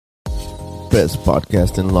best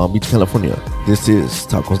podcast in Long Beach, California. This is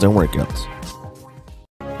Tacos and Workouts.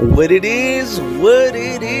 What it is.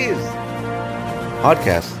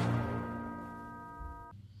 Podcast.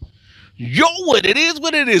 Yo, what it is.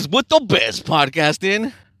 With the best podcast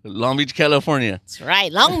in Long Beach, California. That's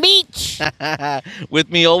right, Long Beach. With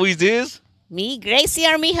me always is... Me, Gracie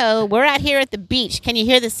Armijo. We're out here at the beach. Can you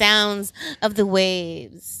hear the sounds of the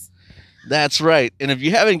waves? That's right. And if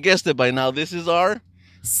you haven't guessed it by now, this is our...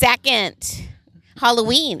 second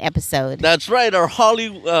Halloween episode. That's right, our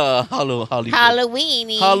Halloween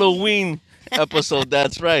episode.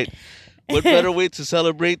 That's right. What better way to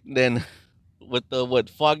celebrate than with the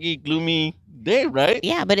foggy, gloomy day, right?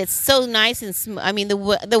 Yeah, but it's so nice and smooth. I mean,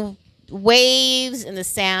 the waves and the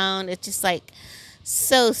sound. It's just like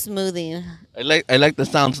so smoothing. I like the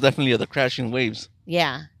sounds definitely of the crashing waves.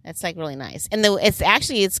 Yeah, that's like really nice. And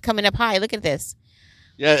it's coming up high. Look at this.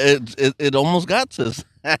 Yeah, it almost got us.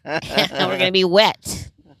 We're gonna be wet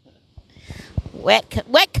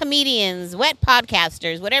comedians, wet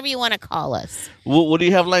podcasters, whatever you want to call us. What do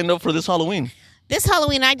you have lined up for this Halloween? This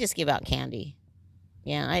Halloween, I just give out candy.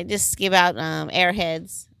 Yeah, I just give out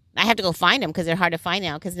Airheads. I have to go find them because they're hard to find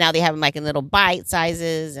now. Because now they have them like in little bite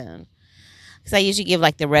sizes, and because I usually give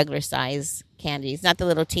like the regular size candies, not the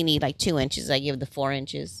little teeny like 2 inches. I give the 4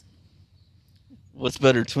 inches. What's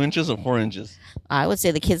better, 2 inches or 4 inches? I would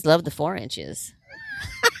say the kids love the 4 inches.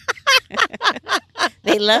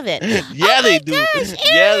 They love it. Yeah, they do. Gosh,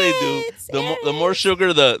 yeah, they do. The more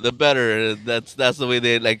sugar, the better. That's the way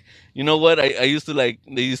they like. You know what? I used to like.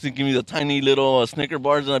 They used to give me the tiny little Snicker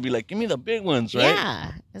bars, and I'd be like, "Give me the big ones, right?"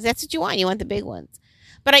 Yeah, 'cause that's what you want. You want the big ones.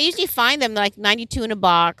 But I usually find them like 92 in a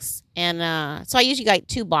box, and so I usually get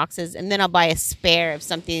 2 boxes, and then I'll buy a spare of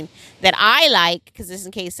something that I like, because just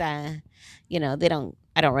in case I don't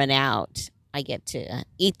run out. I get to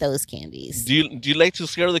eat those candies. Do you like to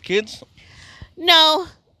scare the kids? No,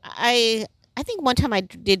 I think one time I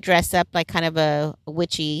did dress up like kind of a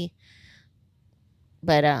witchy,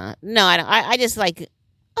 but no, I don't. I just like,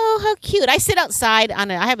 oh, how cute! I sit outside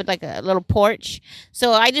I have like a little porch,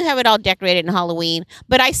 so I do have it all decorated in Halloween.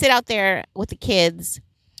 But I sit out there with the kids,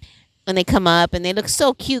 and they come up and they look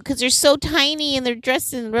so cute because they're so tiny and they're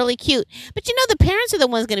dressed in really cute. But the parents are the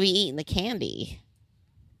ones going to be eating the candy.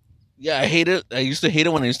 Yeah, I hate it. I used to hate it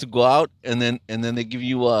when I used to go out and then they give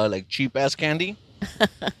you like cheap ass candy.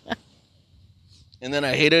 And then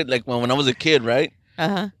I hate it like when I was a kid, right?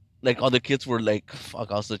 Like all the kids were like,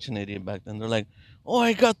 fuck, I was such an idiot back then. They're like, oh,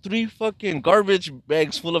 I got 3 fucking garbage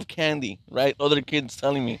bags full of candy, right? Other kids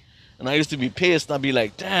telling me. And I used to be pissed. I'd be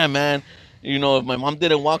like, damn, man. If my mom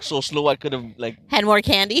didn't walk so slow, I could have like had more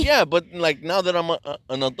candy. Yeah, but like now that I'm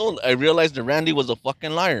an adult, I realized that Randy was a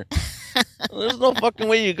fucking liar. There's no fucking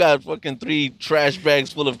way you got fucking 3 trash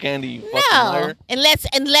bags full of candy, you fucking liar.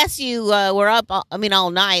 Unless you were up,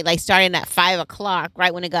 all night, like starting at 5 o'clock,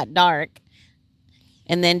 right when it got dark,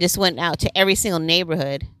 and then just went out to every single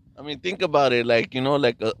neighborhood. I mean, think about it, like,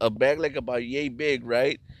 like a bag like about yay big,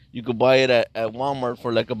 right? You could buy it at Walmart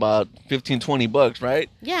for like about $15-$20, right?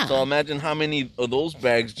 Yeah. So imagine how many of those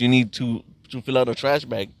bags do you need to fill out a trash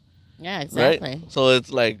bag. Yeah, exactly. Right? So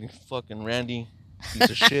it's like, fucking Randy, piece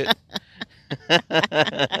of shit.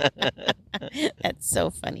 That's so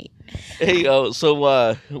funny. Hey,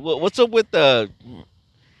 so what's up with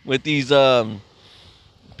these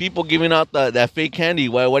people giving out that fake candy?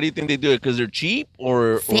 Why do you think they do it? Because they're cheap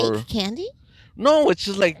or candy? No, it's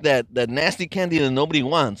just like that nasty candy that nobody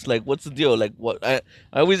wants. Like, what's the deal? Like, what I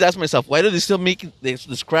always ask myself, why do they still make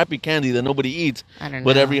this crappy candy that nobody eats? I don't know.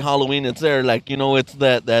 But every Halloween it's there. Like, it's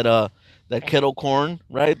that kettle corn,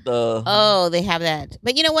 right? Oh, they have that.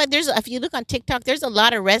 But you know what? If you look on TikTok, there's a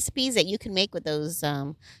lot of recipes that you can make with those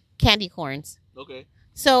candy corns. Okay.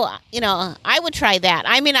 So, I would try that.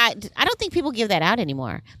 I mean, I don't think people give that out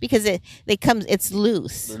anymore because it's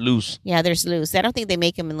loose. They're loose. Yeah, there's loose. I don't think they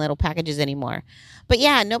make them in little packages anymore. But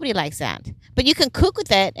yeah, nobody likes that. But you can cook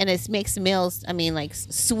with it, and it makes meals, like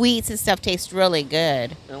sweets and stuff, taste really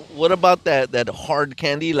good. And what about that hard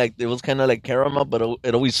candy? Like, it was kind of like caramel, but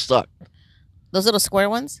it always sucked. Those little square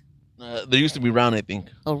ones? They used to be round, I think.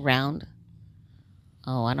 Oh, round?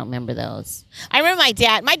 Oh, I don't remember those. I remember my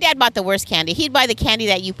dad. My dad bought the worst candy. He'd buy the candy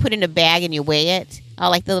that you put in a bag and you weigh it.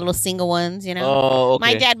 Like the little single ones, Oh, okay.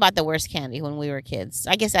 My dad bought the worst candy when we were kids.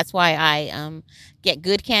 I guess that's why I get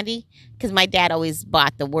good candy, because my dad always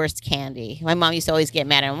bought the worst candy. My mom used to always get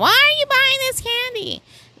mad at him. Why are you buying this candy?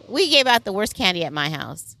 We gave out the worst candy at my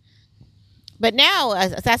house. But now,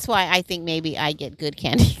 that's why I think maybe I get good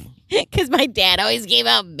candy. Because my dad always gave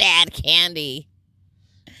out bad candy.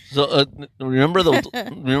 So remember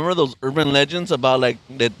those urban legends about like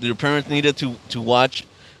that your parents needed to watch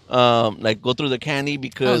like go through the candy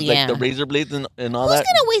because like the razor blades and all Who's that.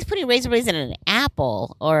 gonna waste putting razor blades in an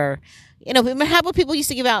apple? Or, how about people used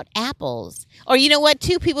to give out apples? Or you know what?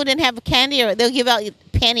 Too, people didn't have candy, or they'll give out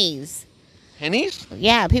pennies. Pennies?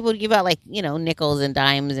 Yeah, people would give out like nickels and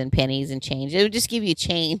dimes and pennies and change. It would just give you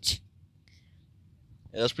change.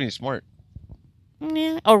 Yeah, that's pretty smart.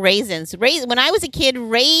 Yeah. Or raisins. When I was a kid,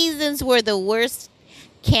 raisins were the worst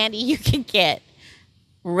candy you could get.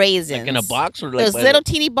 Raisins. Like in a box, or like those little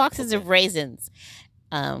teeny boxes of raisins.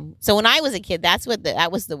 So when I was a kid, that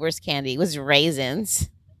was the worst candy. Was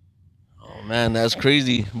raisins. Oh man, that's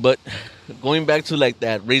crazy. But going back to like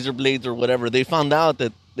that razor blades or whatever, they found out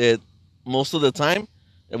that most of the time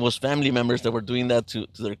it was family members that were doing that to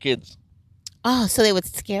their kids. Oh, so they would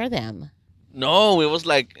scare them. No, it's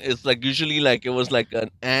like usually like it was like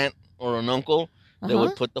an aunt or an uncle that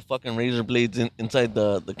would put the fucking razor blades inside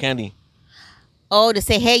the candy. Oh, to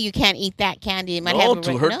say, hey, you can't eat that candy. It might have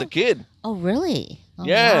to hurt the kid. Oh, really? Oh,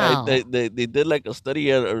 yeah, wow. they did like a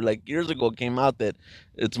study or like years ago, it came out that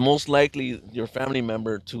it's most likely your family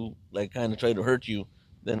member to like kind of try to hurt you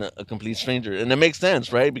than a complete stranger. And it makes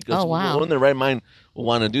sense, right? Because who in their right mind will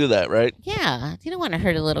want to do that, right? Yeah, you don't want to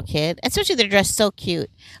hurt a little kid, especially they're dressed so cute.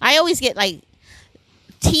 I always get like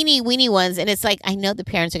teeny weeny ones, and it's like, I know the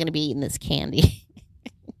parents are going to be eating this candy.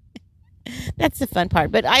 That's the fun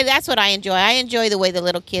part. But that's what I enjoy. I enjoy the way the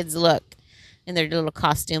little kids look in their little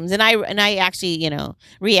costumes, and I actually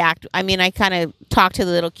react. I mean, I kind of talk to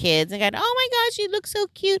the little kids and go, oh my gosh, you look so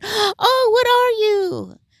cute. Oh, what are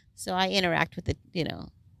you? So I interact with the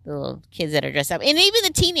little kids that are dressed up, and even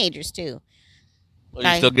the teenagers too. Oh,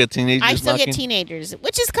 you still get teenagers? I still get teenagers,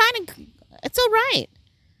 which is it's all right,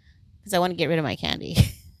 because I want to get rid of my candy.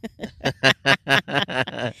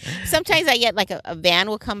 Sometimes I get like a van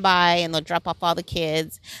will come by and they'll drop off all the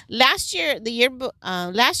kids. Last year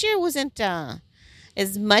wasn't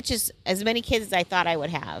as many kids as I thought I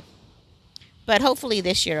would have, but hopefully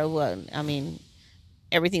this year will. I mean,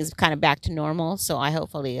 everything's kind of back to normal, so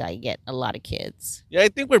hopefully I get a lot of kids. Yeah, I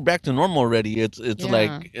think we're back to normal already. It's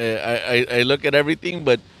like I look at everything,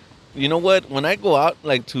 but you know what? When I go out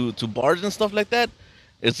like to bars and stuff like that,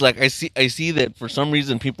 it's like I see that for some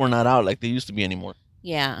reason people are not out like they used to be anymore.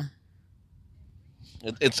 Yeah.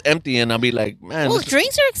 It's empty, and I'll be like, man. Well,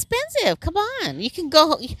 drinks are expensive. Come on, you can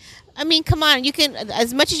go. I mean, come on, you can,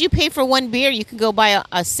 as much as you pay for one beer, you can go buy a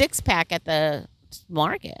 6-pack at the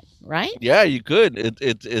market, right? Yeah, you could.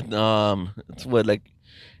 It's what, like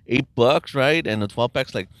 $8, right? And a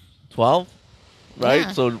 12-pack's like 12, right?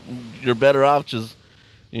 Yeah. So you're better off just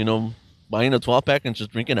buying a 12-pack and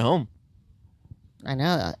just drinking at home. I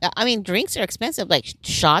know. I mean, drinks are expensive. Like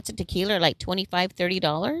shots of tequila are like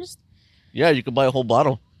 $25-$30. Yeah, you could buy a whole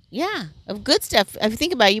bottle. Yeah, of good stuff. If you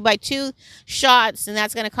think about it, you buy 2 shots, and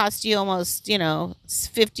that's going to cost you almost,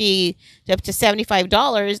 $50 up to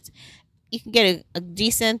 $75. You can get a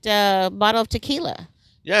decent bottle of tequila.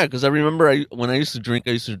 Yeah, because I remember when I used to drink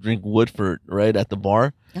Woodford, right, at the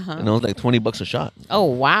bar, and it was like $20 a shot. Oh,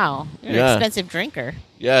 wow. You're an expensive drinker.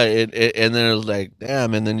 Yeah, and then it was like,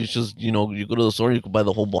 damn, and then you just, you go to the store, you could buy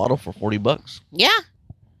the whole bottle for $40. Yeah.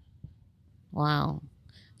 Wow.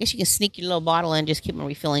 I guess you can sneak your little bottle in and just keep on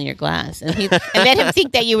refilling your glass, and let him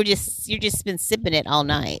think that you're just been sipping it all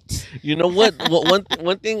night. You know what?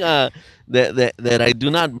 One thing that I do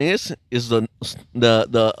not miss is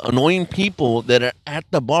the annoying people that are at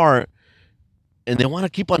the bar, and they want to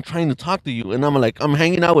keep on trying to talk to you. And I'm like, I'm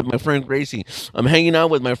hanging out with my friend Gracie. I'm hanging out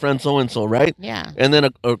with my friend so-and-so, right? Yeah. And then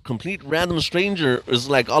a complete random stranger is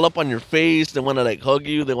like all up on your face. They want to like hug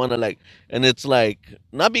you. They want to like, and it's like,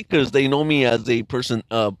 not because they know me as a person,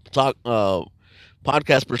 podcast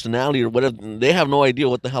personality or whatever. They have no idea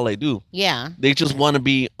what the hell I do. Yeah. They just want to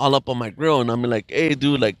be all up on my grill. And I'm like, hey,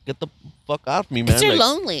 dude, like, get the fuck off me, man. Because they're like,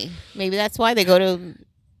 lonely. Maybe that's why they go to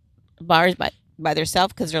bars by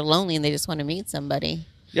themselves, because they're lonely and they just want to meet somebody.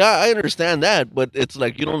 Yeah, I understand that, but it's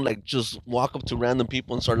like you don't like just walk up to random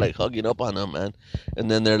people and start like hugging up on them, man. And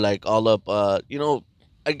then they're like all up, I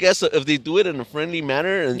guess if they do it in a friendly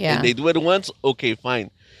manner and they do it once, okay, fine.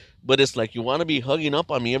 But it's like you want to be hugging up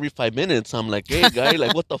on me every 5 minutes. I'm like, hey, guy,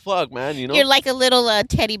 like what the fuck, man? You're like a little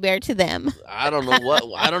teddy bear to them. I don't know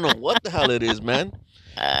what the hell it is, man.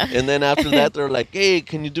 And then after that, they're like, hey,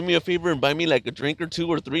 can you do me a favor and buy me like a drink or 2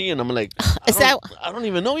 or 3? And I'm like, I don't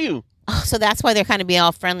even know you. Oh, so that's why they're kind of being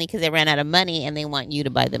all friendly, because they ran out of money and they want you to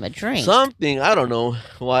buy them a drink. Something, I don't know.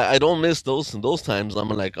 Why I don't miss those times. I'm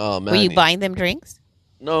like, oh, man. Were you buying them drinks?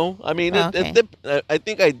 No, I mean, okay. I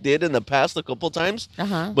think I did in the past a couple times.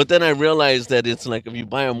 But then I realized that it's like if you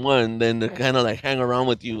buy them one, then they kind of like hang around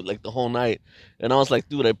with you like the whole night. And I was like,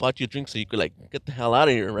 dude, I bought you a drink so you could like get the hell out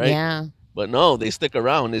of here, right? Yeah. But no, they stick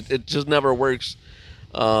around. It just never works.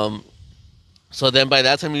 Um, so then by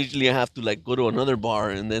that time, usually I have to like go to another bar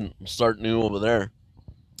and then start new over there.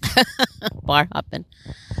 Bar hopping.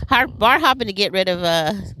 Bar hopping to get rid of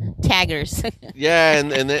taggers. Yeah,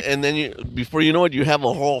 and then you, before you know it, you have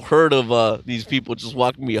a whole herd of these people just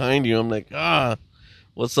walking behind you. I'm like,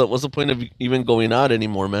 what's up? What's the point of even going out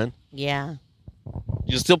anymore, man? Yeah.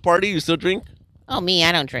 You still party? You still drink? Oh, me,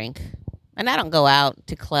 I don't drink. And I don't go out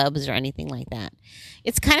to clubs or anything like that.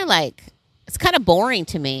 It's kind of boring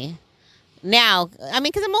to me. Now, I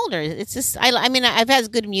mean, because I'm older. It's just, I mean, I've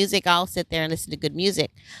had good music. I'll sit there and listen to good music.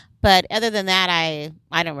 But other than that,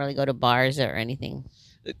 I don't really go to bars or anything.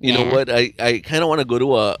 You know what? I kind of want to go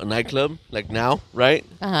to a nightclub, like now, right?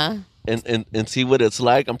 Uh-huh. And see what it's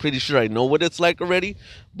like. I'm pretty sure I know what it's like already.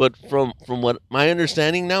 But from what my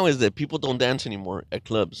understanding now is that people don't dance anymore at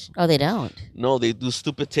clubs. Oh, they don't? No, they do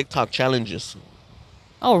stupid TikTok challenges.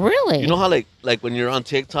 Oh, really? You know how like when you're on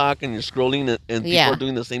TikTok and you're scrolling and people are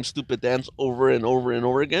doing the same stupid dance over and over and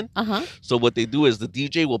over again? Uh-huh. So what they do is the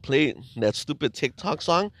DJ will play that stupid TikTok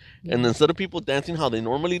song, and instead of people dancing how they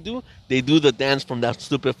normally do, they do the dance from that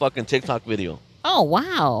stupid fucking TikTok video. Oh,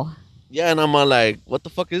 wow. Yeah, and I'm like, what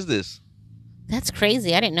the fuck is this? That's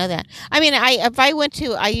crazy. I didn't know that. I mean,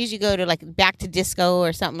 I usually go to like Back to Disco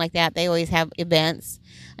or something like that. They always have events.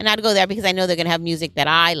 And I'd go there because I know they're going to have music that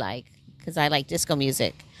I like. Because I like disco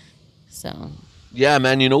music, so. Yeah,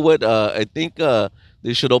 man. You know what? I think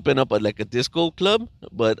they should open up a disco club,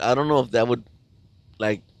 but I don't know if that would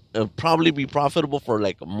probably be profitable for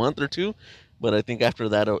like a month or two. But I think after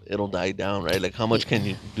that it'll die down, right? Like how much can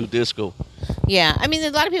you do disco? Yeah, I mean,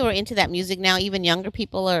 a lot of people are into that music now. Even younger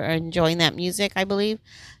people are enjoying that music, I believe.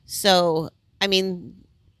 So, I mean.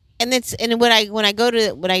 And when you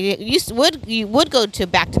would go to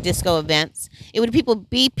Back to Disco events, it would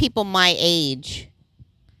be people my age.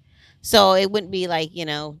 So it wouldn't be like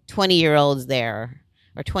 20-year-olds there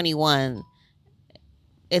or 21.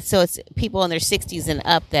 It's people in their 60s and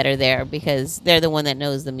up that are there because they're the one that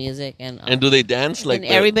knows the music and do they dance like?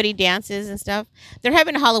 And everybody dances and stuff. They're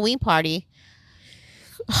having a Halloween party.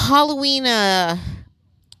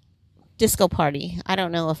 Disco party. I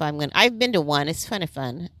don't know if I'm gonna. I've been to one. It's kind of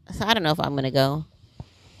fun. So I don't know if I'm gonna go.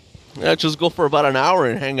 Yeah, just go for about an hour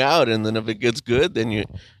and hang out, and then if it gets good, then you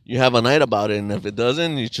have a night about it, and if it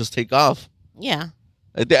doesn't, you just take off. Yeah.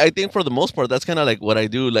 I think for the most part, that's kind of like what I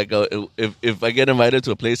do. Like if I get invited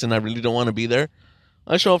to a place and I really don't want to be there,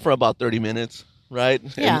 I show up for about 30 minutes, right?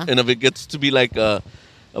 Yeah. And if it gets to be like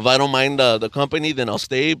if I don't mind the company, then I'll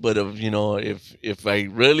stay. But if I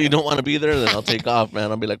really don't want to be there, then I'll take off, man.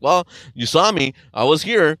 I'll be like, well, you saw me. I was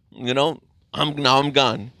here. I'm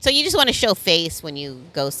gone. So you just want to show face when you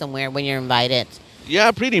go somewhere when you're invited.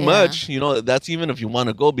 Yeah, pretty much. That's even if you want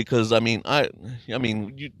to go because I mean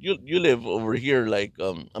you live over here. Like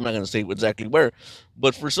I'm not gonna say exactly where,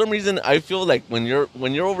 but for some reason I feel like when you're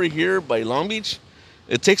over here by Long Beach.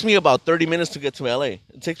 It takes me about 30 minutes to get to LA.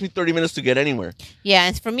 It takes me 30 minutes to get anywhere. Yeah,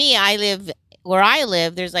 and for me, where I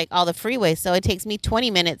live, there's like all the freeways, so it takes me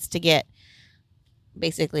 20 minutes to get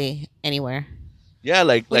basically anywhere. Yeah,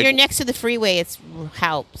 when you're next to the freeway, it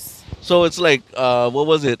helps. So it's like, what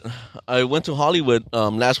was it? I went to Hollywood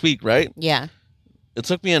last week, right? Yeah. It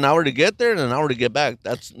took me an hour to get there and an hour to get back.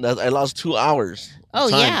 I lost 2 hours. Oh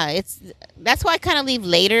yeah, that's why I kind of leave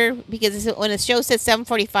later because when the show says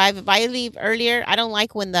 7:45, if I leave earlier, I don't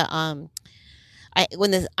like when I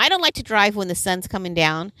don't like to drive when the sun's coming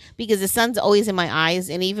down because the sun's always in my eyes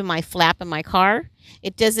and even my flap in my car,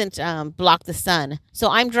 it doesn't block the sun. So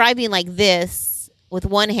I'm driving like this with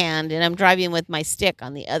one hand and I'm driving with my stick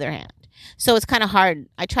on the other hand. So it's kind of hard.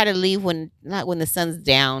 I try to leave not when the sun's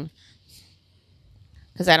down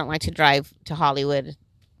because I don't like to drive to Hollywood.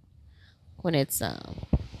 When it's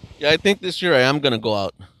Yeah, I think this year I am gonna go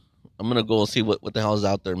out. I'm gonna go see what the hell is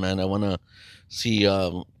out there, man. I wanna see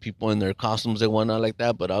people in their costumes and whatnot like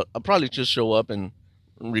that. But I'll probably just show up and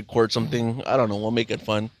record something. I don't know. We'll make it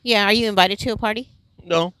fun. Yeah. Are you invited to a party?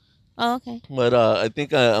 No. Oh, okay. But I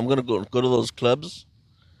think I'm gonna go to those clubs.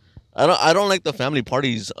 I don't like the family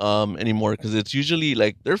parties anymore because it's usually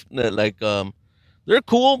like they're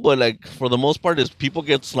cool, but like for the most part, is people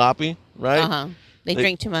get sloppy, right? They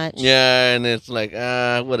drink too much. Yeah, and it's like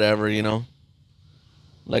whatever,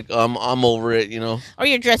 Like I'm over it, Or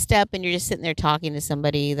you're dressed up and you're just sitting there talking to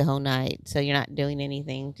somebody the whole night, so you're not doing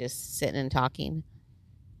anything, just sitting and talking.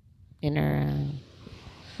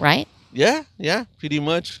 Right? Yeah, pretty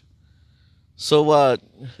much. So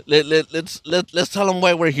let's tell them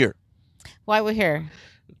why we're here. Why we're here?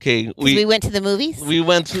 Okay, we went to the movies. We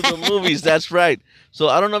went to the movies. That's right. So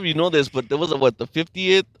I don't know if you know this, but there was the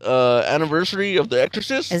 50th anniversary of The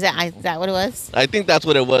Exorcist. Is that what it was? I think that's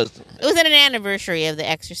what it was. It was an anniversary of The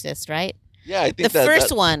Exorcist, right? Yeah, I think the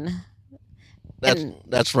first one.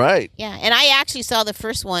 That's right. Yeah, and I actually saw the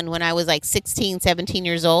first one when I was like 16, 17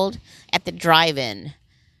 years old at the drive-in.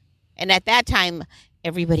 And at that time,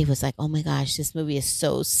 everybody was like, oh my gosh, this movie is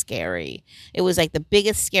so scary. It was like the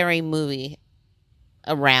biggest scary movie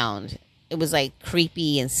around. It was like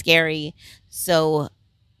creepy and scary. So,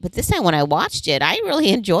 but this time when I watched it, I really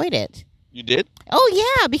enjoyed it. You did? Oh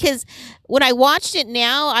yeah, because when I watched it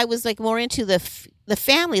now, I was like more into the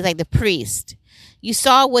family, like the priest. You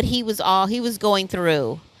saw what he was going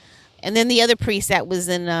through, and then the other priest that was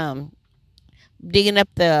in digging up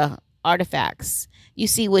the artifacts. You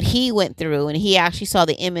see what he went through, and he actually saw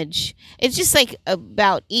the image. It's just like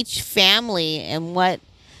about each family and what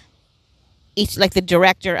each, like the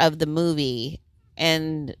director of the movie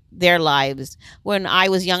and their lives. When I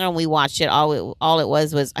was younger and we watched it, all it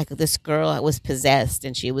was like this girl that was possessed,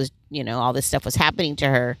 and she was, all this stuff was happening to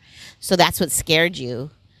her. So that's what scared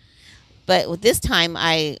you. But with this time,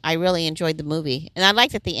 I really enjoyed the movie, and I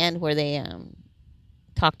liked at the end where they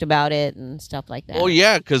talked about it and stuff like that. Oh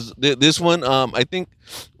yeah, because this one, I think,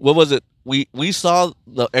 what was it? We saw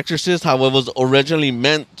The Exorcist how it was originally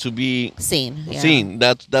meant to be seen. Yeah. Seen.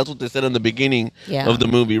 That's what they said in the beginning of the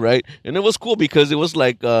movie, right? And it was cool because it was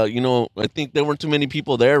like, I think there weren't too many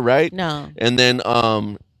people there, right? No. And then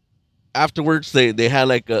afterwards, they had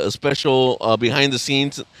like a special behind the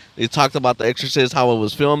scenes. They talked about The Exorcist, how it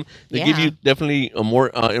was filmed. They give you definitely more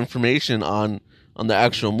information on the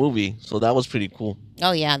actual movie. So that was pretty cool.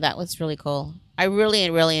 Oh yeah, that was really cool. I really,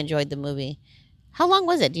 really enjoyed the movie. How long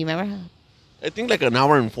was it? Do you remember? I think like an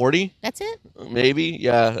hour and 40. That's it? Maybe.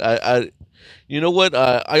 Yeah. I you know what?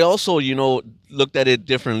 I also, looked at it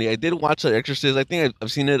differently. I did watch The Exorcist. I think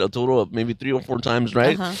I've seen it a total of maybe 3 or 4 times,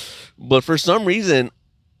 right? Uh-huh. But for some reason,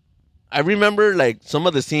 I remember like some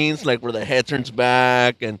of the scenes, like where the head turns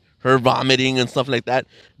back and her vomiting and stuff like that.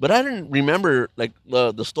 But I didn't remember like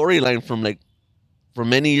the storyline from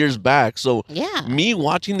many years back. So yeah, me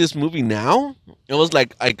watching this movie now, it was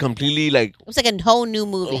like I completely like it was like a whole new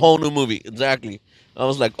movie. A whole new movie, exactly. I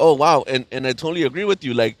was like, oh wow, and I totally agree with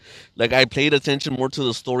you. Like I paid attention more to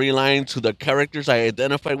the storyline, to the characters. I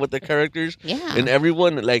identified with the characters. Yeah, and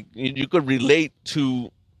everyone, like you could relate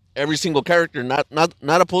to every single character. Not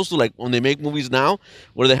opposed to like when they make movies now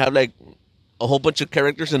where they have like a whole bunch of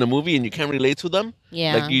characters in a movie and you can't relate to them.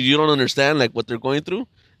 Yeah, like you don't understand like what they're going through.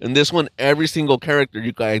 In this one, every single character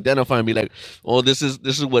you can identify and be like, oh, this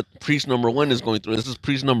is what priest number 1 is going through. This is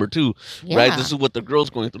priest number 2, right? This is what the girl's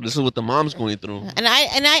going through. This is what the mom's going through. And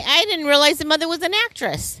I didn't realize the mother was an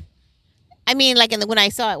actress. I mean, like when I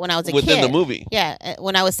saw it when I was a kid. Within the movie. Yeah,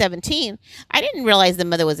 when I was 17. I didn't realize the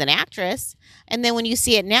mother was an actress. And then when you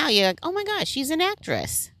see it now, you're like, oh my gosh, she's an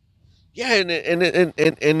actress. Yeah, and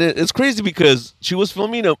it's crazy because she was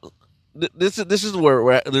filming a... This is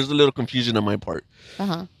where there's a little confusion on my part.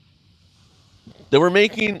 Uh-huh. They were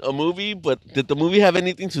making a movie, but did the movie have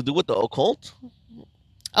anything to do with the occult?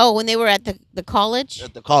 Oh, when they were at the college?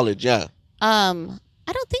 At the college, yeah. I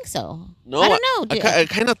don't think so. No, I don't know. I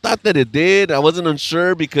kind of thought that it did. I wasn't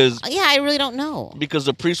unsure because... Yeah, I really don't know. Because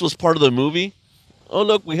the priest was part of the movie. Oh,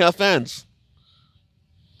 look, we have fans.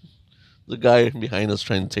 The guy behind us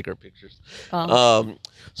trying to take our pictures. Oh.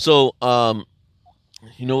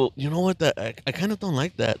 You know what? That I kind of don't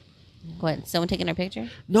like that. What? Someone taking our picture?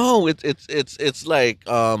 No, it's like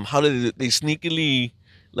how did they sneakily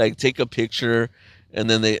like take a picture and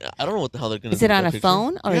then I don't know what the hell they're gonna. Is it on a picture.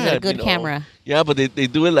 phone or is it a good camera? Yeah, but they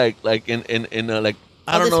do it like in like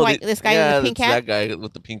I don't know. This guy with the pink cap. That guy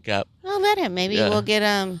with the pink cap. Oh, let him. Maybe we'll get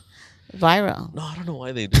viral. No, I don't know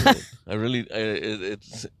why they do it. I really,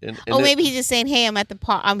 Maybe he's just saying, "Hey, I'm at the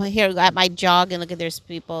park. I'm here at my jog, and look at there's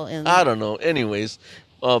people." I don't know. Anyways,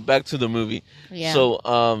 back to the movie. Yeah.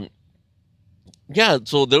 So,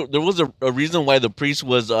 so there was a reason why the priest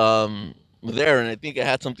was there, and I think it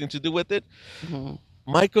had something to do with it. Mm-hmm.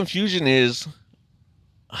 My confusion is,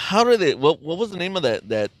 how did it? What was the name of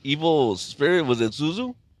that evil spirit? Was it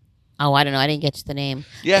Suzu? Oh, I don't know. I didn't get the name.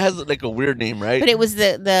 Yeah, it has like a weird name, right? But it was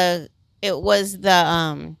the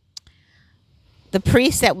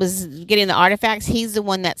priest that was getting the artifacts. He's the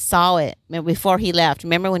one that saw it before he left.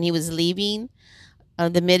 Remember when he was leaving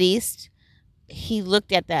the Mideast? He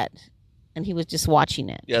looked at that, and he was just watching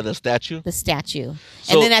it. Yeah, the statue.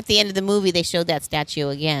 So, and then at the end of the movie, they showed that statue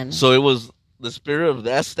again. So it was the spirit of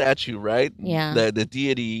that statue, right? Yeah. The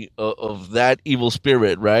deity of that evil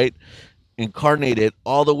spirit, right? incarnated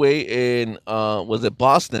all the way in was it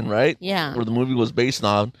Boston, right? Yeah. Where the movie was based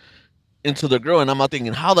on, into the girl, and I'm not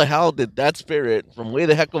thinking, how the hell did that spirit from way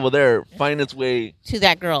the heck over there find its way to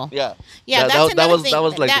that girl? Yeah, yeah. That, That's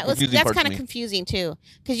was like the confusing that's part kind to of me. confusing too,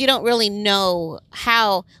 because you don't really know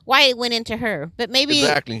why it went into her. But maybe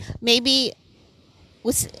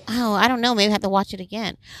was I don't know. Maybe I have to watch it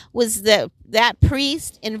again. Was that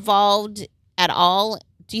priest involved at all?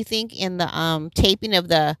 Do you think in the taping of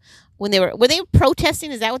when they were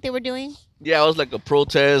protesting? Is that what they were doing? Yeah, it was like a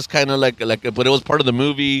protest, kind of like but it was part of the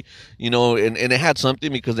movie, and it had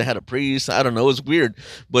something because they had a priest. I don't know, it was weird.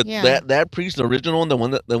 But that priest, the original one, the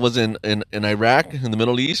one that was in Iraq, in the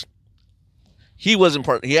Middle East, he wasn't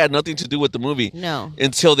part. He had nothing to do with the movie. No.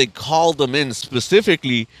 Until they called him in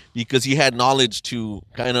specifically because he had knowledge to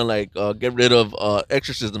kind of like get rid of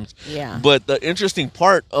exorcisms. Yeah. But the interesting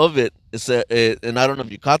part of it is that, and I don't know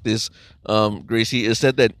if you caught this, Gracie, it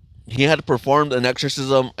said that he had performed an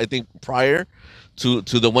exorcism, I think, prior to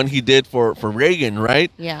the one he did for Reagan,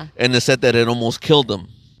 right? Yeah. And it said that it almost killed him.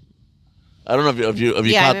 I don't know if you caught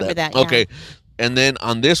I remember that. Yeah. Okay. And then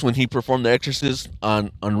on this, when he performed the exorcism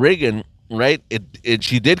on Reagan, right?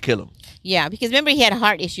 She did kill him. Yeah, because remember he had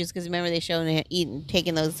heart issues. Because remember they showed him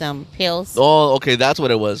taking those pills. Oh, okay, that's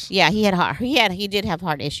what it was. Yeah, he did have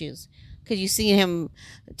heart issues. Because you see him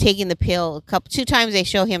taking the pill 2 times. They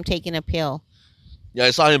show him taking a pill. Yeah,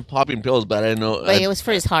 I saw him popping pills, but I didn't know. But it was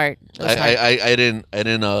for his heart. I didn't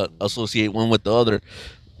associate one with the other.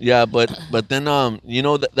 Yeah, but then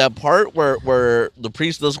that part where the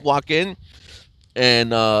priest does walk in,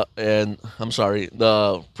 and I'm sorry,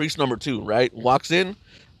 the priest number 2, right, walks in,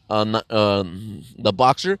 the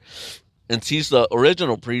boxer, and sees the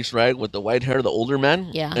original priest, right, with the white hair, the older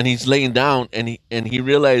man. Yeah. And he's laying down, and he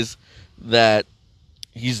realized that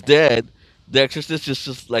he's dead. The exorcist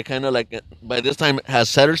just like kind of like by this time has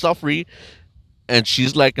set herself free, and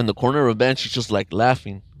she's like in the corner of a bench. She's just like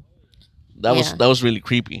laughing. That was really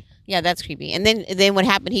creepy. Yeah, that's creepy. And then what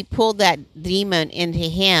happened? He pulled that demon into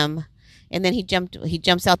him, and then he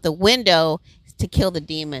jumps out the window to kill the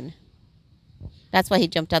demon. That's why he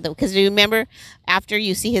jumped out because you remember after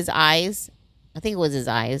you see his eyes. I think it was his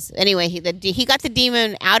eyes. Anyway, he got the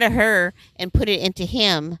demon out of her and put it into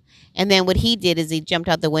him. And then what he did is he jumped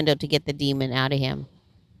out the window to get the demon out of him.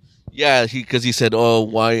 Yeah, because he said, "Oh,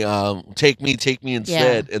 why take me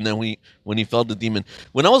instead?" Yeah. And then when he felt the demon,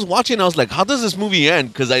 when I was watching, I was like, "How does this movie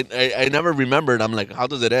end?" Because I never remembered. I'm like, "How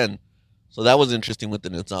does it end?" So that was interesting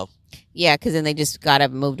within itself. Yeah, because then they just got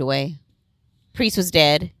up and moved away. Priest was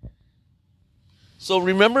dead. So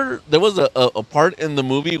remember, there was a part in the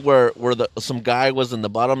movie where some guy was in the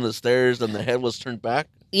bottom of the stairs and the head was turned back.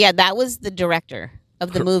 Yeah, that was the director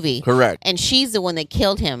of the movie. Correct. And she's the one that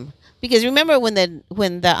killed him. Because remember when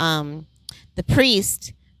the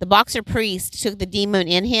priest, the boxer priest, took the demon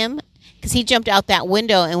in him, because he jumped out that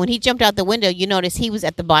window, and when he jumped out the window, you notice he was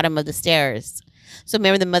at the bottom of the stairs. So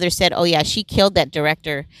remember the mother said, "Oh yeah, she killed that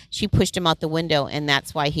director. She pushed him out the window, and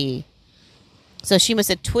that's why he." So she must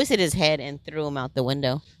have twisted his head and threw him out the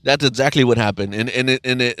window. That's exactly what happened,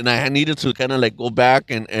 and I needed to kind of like go back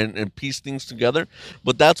and piece things together.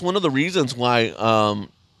 But that's one of the reasons why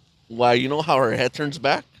you know how her head turns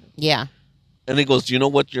back. Yeah. And he goes, "You know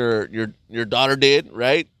what your daughter did,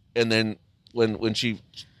 right?" And then when she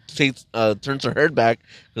turns her head back,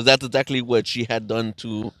 because that's exactly what she had done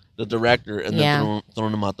to the director, and then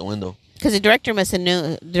thrown him out the window. Because the director must have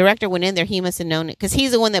known. The director went in there. He must have known it because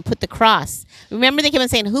he's the one that put the cross. Remember, they kept on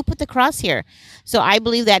saying, "Who put the cross here?" So I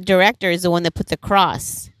believe that director is the one that put the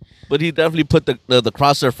cross. But he definitely put the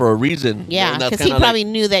cross there for a reason. Yeah, because he probably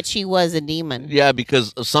knew that she was a demon. Yeah,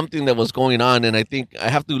 because of something that was going on, and I think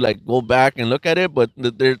I have to like go back and look at it. But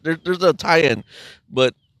there's a tie-in,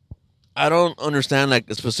 but I don't understand like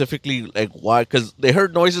specifically like why. Because they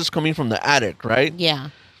heard noises coming from the attic, right? Yeah.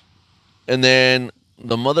 And then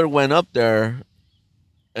the mother went up there,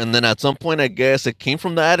 and then at some point, I guess it came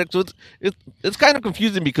from the attic. So it's kind of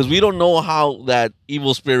confusing because we don't know how that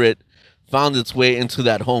evil spirit found its way into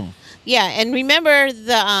that home. Yeah, and remember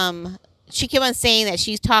she kept on saying that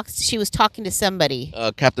she was talking to somebody.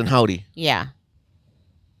 Captain Howdy. Yeah.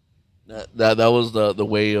 That was the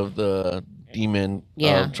way of the demon.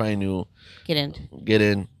 Trying to get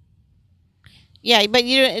in. Yeah, but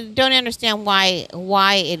you don't understand why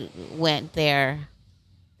it went there.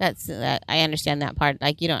 I understand that part.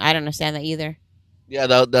 Like I don't understand that either. Yeah,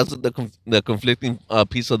 that's the conflicting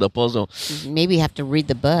piece of the puzzle. Maybe you have to read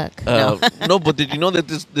the book. No, but did you know that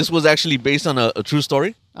this was actually based on a true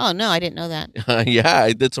story? Oh no, I didn't know that. Yeah,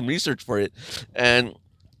 I did some research for it, and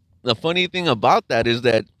the funny thing about that is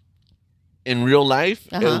that in real life,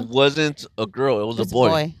 Uh-huh. it wasn't a girl. It was It was a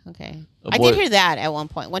boy. Okay. A I boy. did hear that at one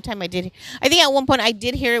point. One time I did. I think at one point I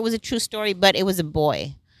did hear it was a true story, but it was a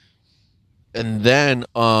boy. And then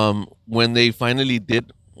when they finally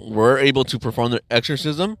were able to perform their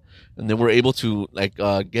exorcism, and they were able to like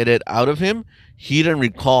get it out of him, he didn't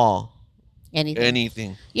recall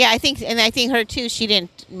anything. Yeah, I think her too. She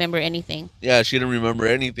didn't remember anything. Yeah, she didn't remember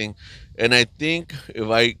anything. And I think if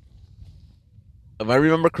I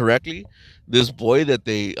remember correctly, this boy that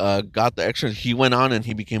they got the extra, he went on and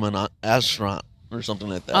he became an astronaut or something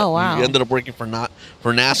like that. Oh, wow. He ended up working for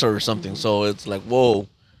NASA or something. So it's like, whoa,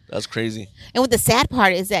 that's crazy. And what the sad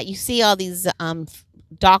part is that you see all these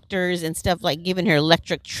doctors and stuff like giving her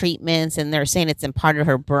electric treatments, and they're saying it's in part of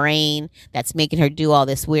her brain that's making her do all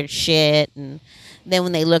this weird shit. And then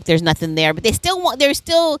when they look, there's nothing there, but they're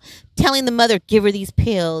still telling the mother, give her these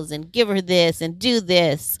pills and give her this and do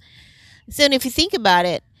this. So if you think about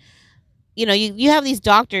it, you know, you have these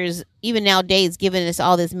doctors even nowadays giving us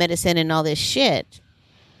all this medicine and all this shit,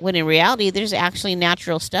 when in reality there's actually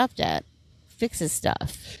natural stuff that fixes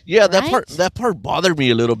stuff. Yeah, right? that part bothered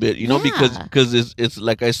me a little bit, you know, Yeah. because it's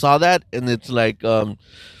like I saw that, and it's like you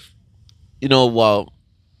know, well,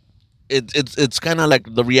 it's kind of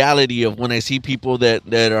like the reality of when I see people that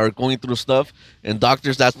are going through stuff, and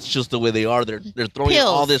doctors, that's just the way they are. They're throwing Pills.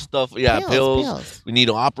 all this stuff. Yeah, pills. We need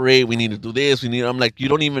to operate. We need to do this. I'm like, you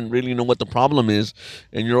don't even really know what the problem is,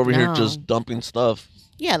 and you're over here No. just dumping stuff.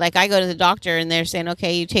 Yeah, like I go to the doctor and they're saying,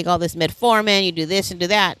 okay, you take all this metformin, you do this and do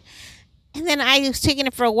that. And then I was taking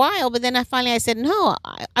it for a while, but then I said, no,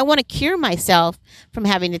 I want to cure myself from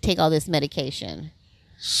having to take all this medication.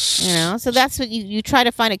 You know, so that's what you try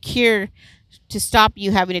to find a cure to stop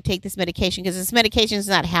you having to take this medication, because this medication is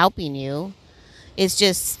not helping you. It's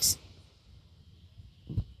just,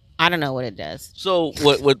 I don't know what it does. So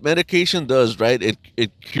what medication does, right?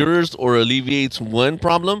 It cures or alleviates one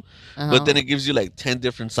problem, but then it gives you like 10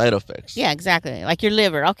 different side effects. Yeah, exactly. Like your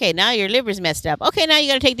liver. Okay, now your liver's messed up. Okay, now you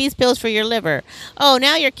got to take these pills for your liver. Oh,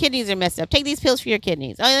 now your kidneys are messed up. Take these pills for your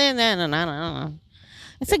kidneys. Oh, no.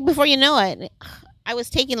 It's like before you know it, I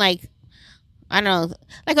was taking like, I don't know,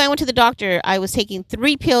 like when I went to the doctor, I was taking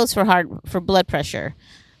 3 pills for blood pressure.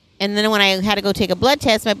 And then when I had to go take a blood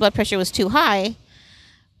test, my blood pressure was too high.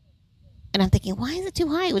 And I'm thinking, why is it too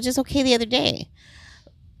high? It was just okay the other day.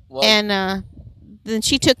 Well, And then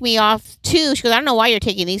she took me off 2. She goes, I don't know why you're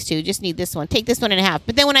taking these 2. Just need this one. Take this 1.5.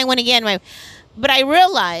 But then when I went again, but I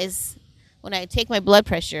realized when I take my blood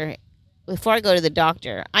pressure, before I go to the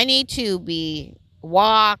doctor, I need to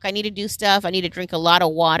walk. I need to do stuff. I need to drink a lot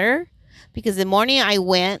of water. Because the morning I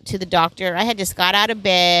went to the doctor, I had just got out of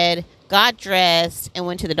bed, got dressed, and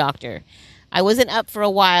went to the doctor. I wasn't up for a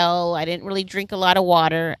while. I didn't really drink a lot of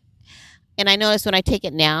water. And I noticed when I take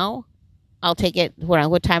it now, I'll take it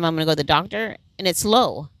what time I'm going to go to the doctor, and it's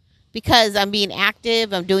low because I'm being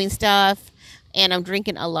active, I'm doing stuff, and I'm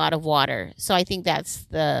drinking a lot of water. So I think that's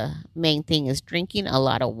the main thing, is drinking a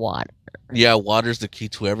lot of water. Yeah, water's the key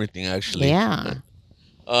to everything, actually. Yeah.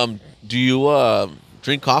 Do you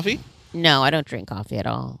drink coffee? No, I don't drink coffee at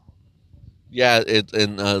all. Yeah,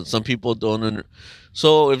 some people don't.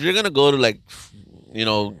 So if you're gonna go to like, you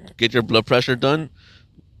know, get your blood pressure done,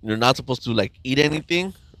 you're not supposed to like eat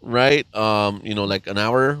anything, right? You know, like an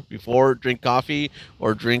hour before, drink coffee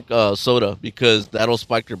or drink soda, because that'll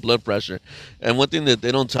spike your blood pressure. And one thing that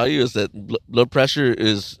they don't tell you is that blood pressure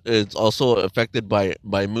is also affected by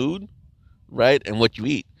mood, right? And what you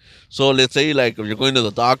eat. So let's say like if you're going to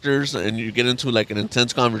the doctors and you get into like an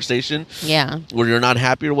intense conversation, Yeah. where you're not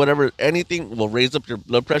happy or whatever, anything will raise up your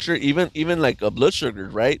blood pressure, even like a blood sugar,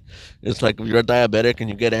 right? It's like if you're a diabetic and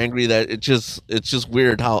you get angry, that it's just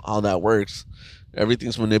weird how that works.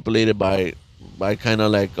 Everything's manipulated by kind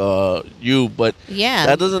of like you, but Yeah.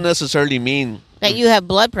 that doesn't necessarily mean That you have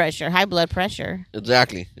high blood pressure.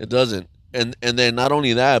 exactly. It doesn't. And then not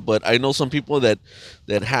only that, but I know some people that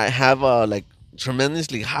have like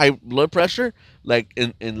tremendously high blood pressure, like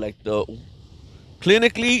in like the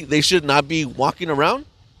clinically they should not be walking around,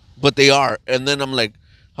 but they are. And then I'm like,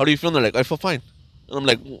 how do you feel? And they're like, I feel fine. And I'm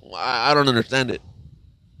like, I don't understand it.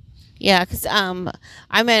 Yeah, because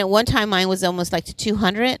I mean, one time mine was almost like to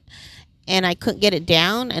 200, and I couldn't get it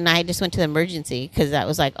down, and I just went to the emergency because I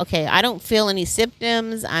was like, okay, I don't feel any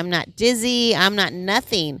symptoms. I'm not dizzy. I'm not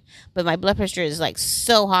nothing, but my blood pressure is like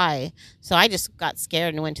so high. So I just got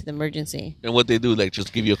scared and went to the emergency. And what they do, like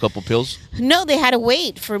just give you a couple pills? No, they had to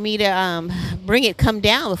wait for me to come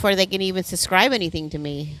down before they can even prescribe anything to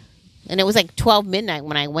me. And it was like 12 midnight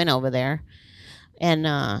when I went over there. And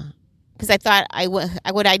because I thought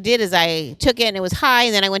what I did is I took it and it was high,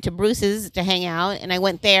 and then I went to Bruce's to hang out, and I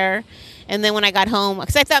went there, And then when I got home,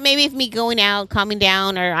 because I thought maybe if me going out, calming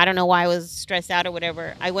down, or I don't know why I was stressed out or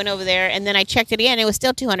whatever, I went over there and then I checked it again. It was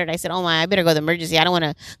still 200. I said, oh my, I better go to the emergency. I don't want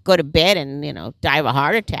to go to bed and, die of a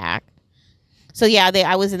heart attack. So yeah,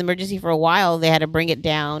 I was in the emergency for a while. They had to bring it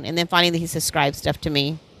down. And then finally he subscribed stuff to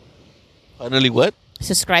me. Finally what?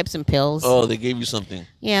 Subscribed some pills. Oh, they gave you something.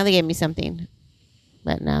 Yeah, they gave me something.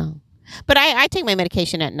 But no. But I take my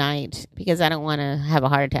medication at night because I don't want to have a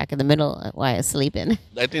heart attack in the middle while I'm sleeping.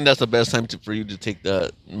 I think that's the best time for you to take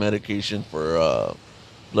the medication for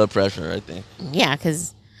blood pressure, I think. Yeah,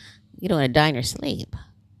 because you don't want to die in your sleep.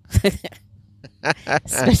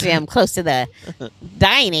 Especially I'm close to the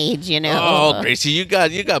dying age, Oh, Gracie, you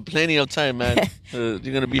got plenty of time, man. You're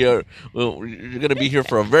gonna be here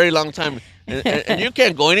for a very long time, and you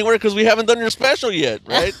can't go anywhere because we haven't done your special yet,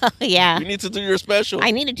 right? Yeah, you need to do your special. I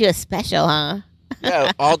need to do a special, huh?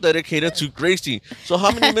 Yeah, all dedicated to Gracie. So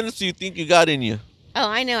how many minutes do you think you got in you? Oh,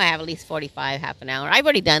 I know I have at least 45, half an hour. I've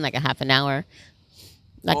already done like a half an hour.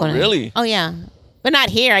 Really? Oh yeah, but not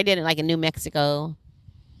here. I did it like in New Mexico.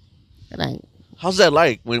 How's that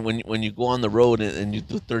like when you go on the road and you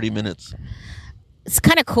do 30 minutes? It's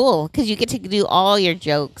kind of cool because you get to do all your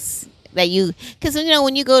jokes because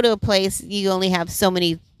when you go to a place, you only have so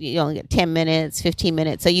many, you only get 10 minutes, 15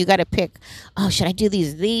 minutes. So you got to pick, should I do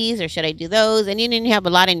these or should I do those? And you have a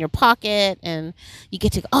lot in your pocket and you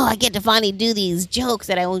get to, I get to finally do these jokes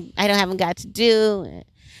that haven't got to do.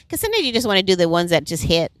 Because sometimes you just want to do the ones that just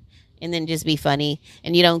hit and then just be funny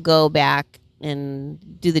and you don't go back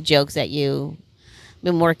and do the jokes that you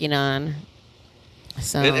been working on.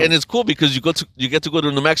 So and it's cool because you get to go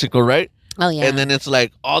to New Mexico, right? Oh yeah. And then it's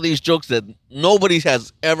like all these jokes that nobody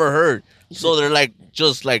has ever heard. So they're like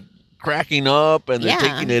just like cracking up and they're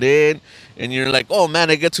taking it in, and you're like, oh man,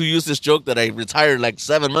 I get to use this joke that I retired like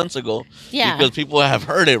 7 months ago. Yeah. Because people have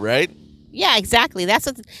heard it, right? Yeah, exactly. That's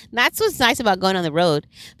what's nice about going on the road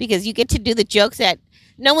because you get to do the jokes that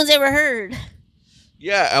no one's ever heard.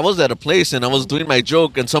 Yeah, I was at a place and I was doing my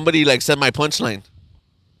joke and somebody like said my punchline.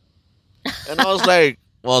 And I was like,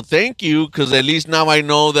 well, thank you, because at least now I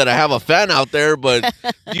know that I have a fan out there, but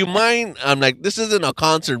do you mind? I'm like, this isn't a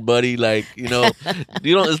concert, buddy. Like,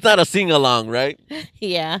 it's not a sing-along, right?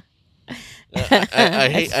 Yeah. I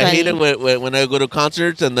hate it when I go to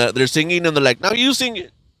concerts and they're singing and they're like, now you sing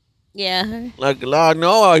it. Yeah. Like,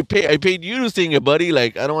 no, I paid you to sing it, buddy.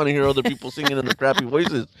 Like, I don't want to hear other people singing in their crappy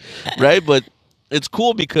voices, right? But it's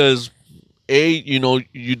cool because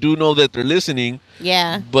you do know that they're listening.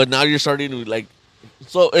 Yeah. But now you're starting to like,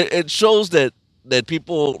 so it shows that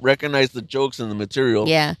people recognize the jokes and the material.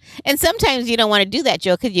 Yeah. And sometimes you don't want to do that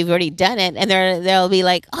joke because you've already done it, and they'll be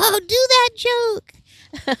like, "Oh, do that joke."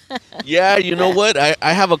 Yeah, you know what? I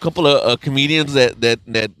have a couple of comedians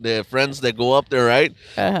that friends that go up there, right?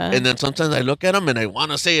 Uh-huh. And then sometimes I look at them and I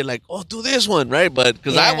want to say it like, "Oh, do this one," right? But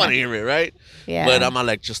because I want to hear it, right? Yeah. But I'm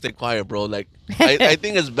like, just stay quiet, bro. Like, I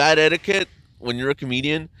think it's bad etiquette when you're a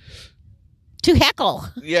comedian to heckle.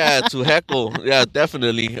 Yeah, to heckle. Yeah,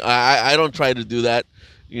 definitely. I don't try to do that,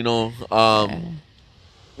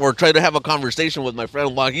 or try to have a conversation with my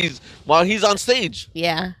friend while he's on stage.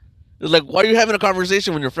 Yeah. It's like, why are you having a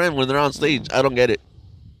conversation with your friend when they're on stage? I don't get it.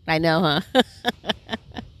 I know, huh?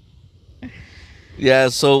 Yeah,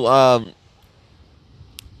 so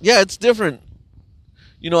yeah, it's different.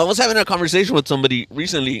 I was having a conversation with somebody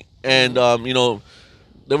recently, and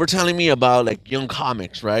they were telling me about like young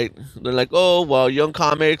comics, right? They're like, oh, well, young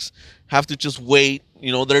comics have to just wait,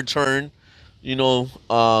 their turn,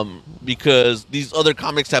 because these other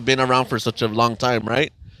comics have been around for such a long time,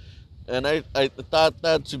 right? And I thought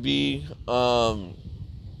that to be,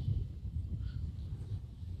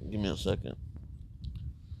 give me a second.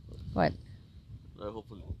 What?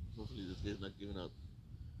 Hopefully this guy's not giving out.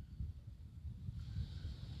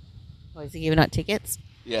 Oh, is he giving out tickets?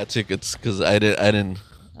 Yeah, tickets, because I didn't.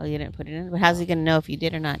 Oh, you didn't put it in? But how's he going to know if you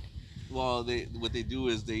did or not? Well, what they do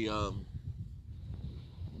is they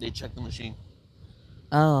check the machine.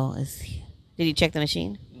 Oh, did he check the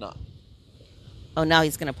machine? No. Oh, now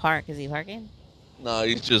he's going to park. Is he parking? No,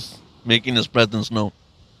 he's just making his presence known.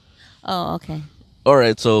 Oh, okay. All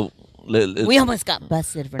right, so... we almost got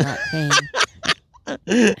busted for not paying.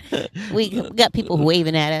 We got people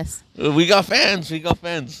waving at us. We got fans.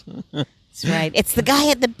 That's right. It's the guy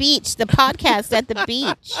at the beach, the podcast at the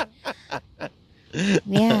beach.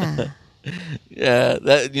 Yeah. Yeah,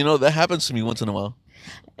 that happens to me once in a while.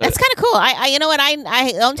 That's kind of cool. I you know what?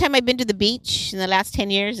 The only time I've been to the beach in the last 10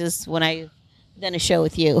 years is when I've done a show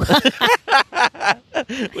with you.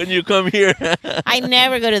 When you come here. I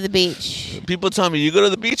never go to the beach. People tell me, you go to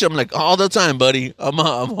the beach? I'm like, all the time, buddy. I'm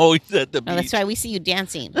always at the beach. Oh, that's right. We see you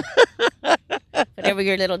dancing. Whatever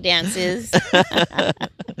your little dance is.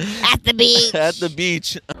 At the beach. At the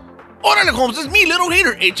beach. Orale, Holmes, it's me, Little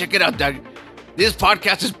Hater. Hey, check it out, Doug. This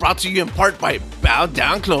podcast is brought to you in part by Bow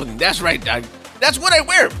Down Clothing. That's right, Doug. That's what I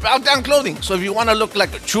wear, Bow Down Clothing. So if you want to look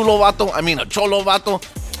like a cholo vato,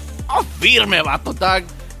 a firme vato, Doug,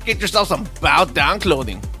 get yourself some Bow Down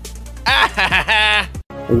Clothing.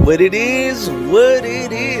 What it is.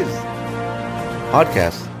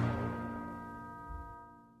 Podcast.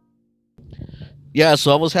 Yeah,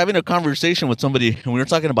 so I was having a conversation with somebody, and we were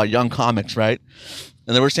talking about young comics, right?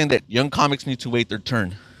 And they were saying that young comics need to wait their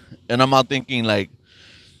turn. And I'm out thinking, like,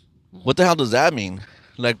 what the hell does that mean?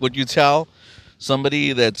 Like, would you tell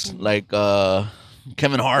somebody that's like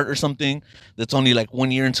Kevin Hart or something that's only like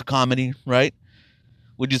 1 year into comedy, right?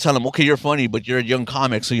 Would you tell him, okay, you're funny, but you're a young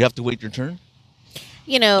comic, so you have to wait your turn?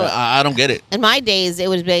 You know, I don't get it. In my days, it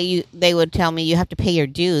was they would tell me you have to pay your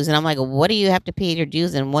dues, and I'm like, what do you have to pay your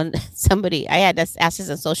dues? And somebody I had to ask this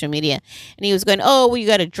on social media, and he was going, oh, well, you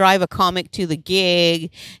got to drive a comic to the gig,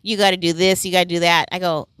 you got to do this, you got to do that. I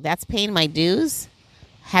go, that's paying my dues,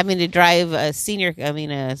 having to drive a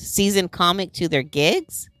seasoned comic to their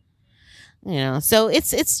gigs. You know, so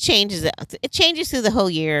it changes through the whole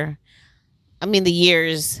year. I mean, the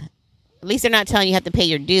years. At least they're not telling you have to pay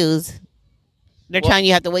your dues. They're telling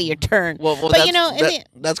you have to wait your turn. Well, but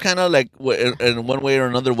that's kind of like in one way or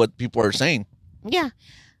another what people are saying. Yeah,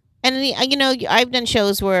 and I've done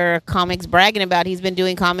shows where comics bragging about he's been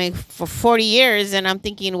doing comic for 40 years, and I'm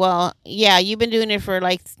thinking, well, yeah, you've been doing it for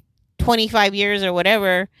like 25 years or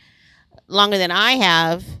whatever, longer than I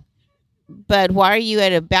have. But why are you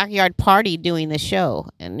at a backyard party doing the show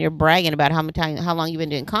and you're bragging about how long you've been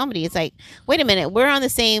doing comedy? It's like, wait a minute, we're on the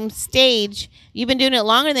same stage. You've been doing it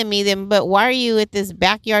longer than me, but why are you at this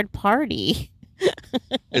backyard party?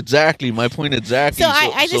 Exactly, my point exactly. So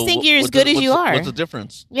I just think you're as good as you are. What's the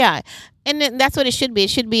difference? Yeah, and that's what it should be. It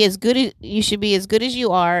should be as good as you should be as good as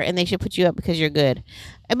you are, and they should put you up because you're good.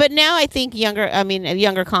 But now I think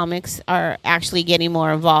younger comics are actually getting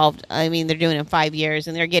more involved. I mean, they're doing it in 5 years,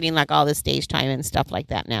 and they're getting like all the stage time and stuff like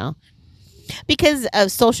that now because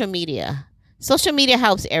of social media. Social media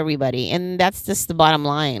helps everybody, and that's just the bottom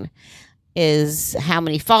line. Is how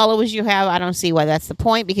many followers you have. I don't see why that's the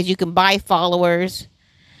point because you can buy followers.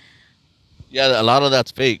 Yeah, a lot of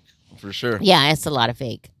that's fake for sure. Yeah, it's a lot of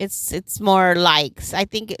fake. It's more likes. I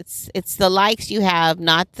think it's the likes you have,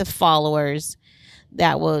 not the followers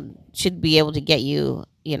that should be able to get you,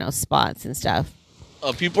 spots and stuff.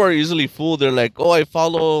 People are easily fooled. They're like, oh, I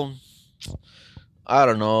follow, I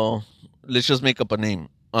don't know. Let's just make up a name.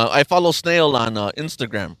 I follow Snail on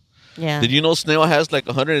Instagram. Yeah. Did you know Snail has like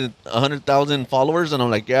 100,000 followers? And I'm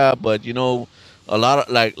like, yeah, but a lot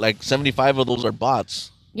of like 75 of those are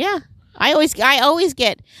bots. Yeah. I always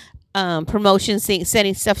get promotions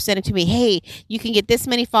sending to me. Hey, you can get this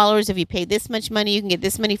many followers if you pay this much money. You can get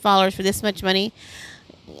this many followers for this much money.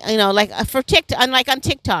 Like for TikTok, unlike on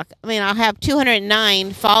TikTok. I mean, I'll have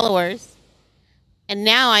 209 followers. And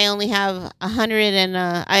now I only have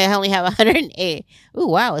 108. Ooh,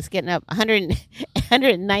 wow, it's getting up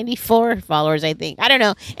 194 followers, I think. I don't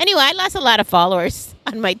know. Anyway, I lost a lot of followers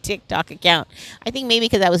on my TikTok account. I think maybe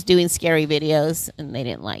because I was doing scary videos and they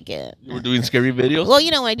didn't like it. You were doing scary videos? Well,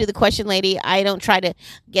 when I do the question lady, I don't try to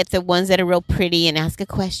get the ones that are real pretty and ask a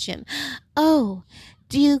question. Oh,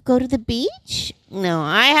 do you go to the beach? No,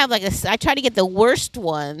 I have I try to get the worst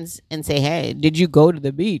ones and say, hey, did you go to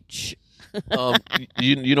the beach? One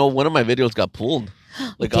of my videos got pulled,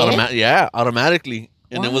 like automatically,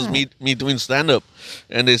 and it was me doing stand up,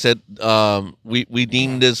 and they said we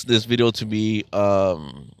deemed this video to be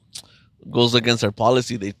goes against our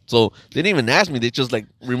policy. They didn't even ask me. They just like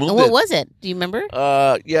removed it. What was it? Do you remember?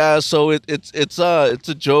 Yeah. So it's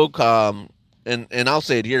a joke. And I'll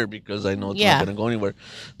say it here because I know it's not gonna go anywhere.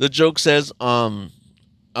 The joke says I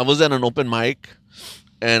was at an open mic.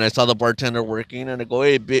 And I saw the bartender working, and I go,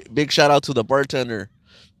 hey, big shout out to the bartender.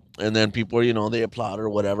 And then people, they applaud or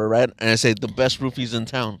whatever, right? And I say, the best roofies in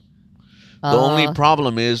town. The only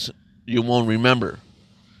problem is you won't remember,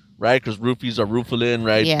 right? Because roofies are roofing,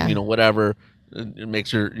 right? Yeah. Whatever. It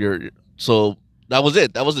makes your. So that was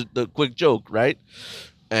it. That was the quick joke, right?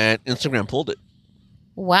 And Instagram pulled it.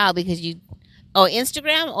 Wow, because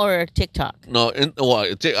Instagram or TikTok? No,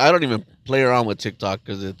 I don't even play around with TikTok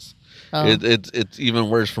because it's. Oh. It's even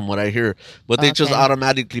worse from what I hear. But they just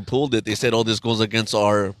automatically pulled it. They said, oh, this goes against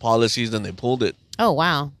our policies, and they pulled it. Oh,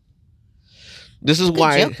 wow. This is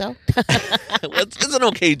why. Joke, though. It's an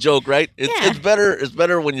okay joke, right? It's better. It's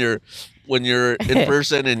better when you're in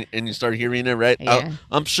person and you start hearing it, right? Yeah.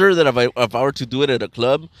 I'm sure that if I were to do it at a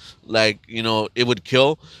club, it would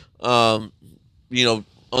kill.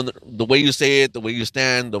 on the way you say it, the way you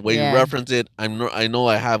stand, the way you reference it, I know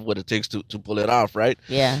I have what it takes to pull it off, right?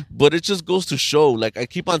 Yeah. But it just goes to show, like I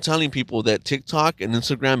keep on telling people that TikTok and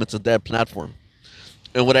Instagram, it's a dead platform.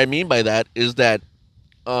 And what I mean by that is that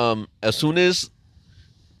as soon as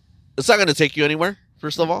it's not going to take you anywhere,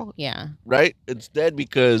 first of all. Yeah. Right? It's dead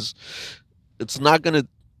because it's not going to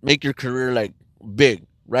make your career like big,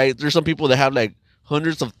 right? There's some people that have like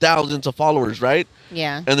hundreds of thousands of followers, right?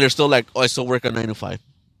 Yeah. And they're still like, oh, I still work a 9 to 5.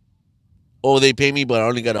 Oh, they pay me, but I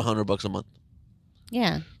only got $100 a month.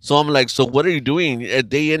 Yeah. So I'm like, so what are you doing?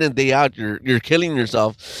 Day in and day out, you're killing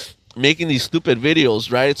yourself making these stupid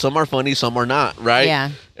videos, right? Some are funny, some are not, right?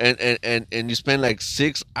 Yeah. And you spend like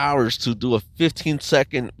 6 hours to do a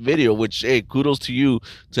 15-second video, which, hey, kudos to you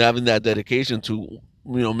to having that dedication to,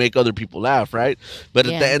 make other people laugh, right? But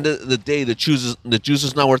at the end of the day, the juice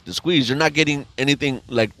is not worth the squeeze. You're not getting anything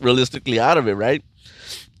like realistically out of it, right?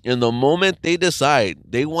 And the moment they decide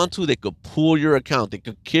they want to, they could pull your account. They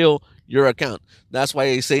could kill your account. That's why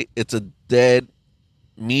I say it's a dead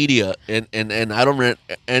media, and I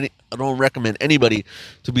don't recommend anybody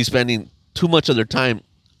to be spending too much of their time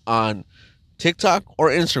on TikTok or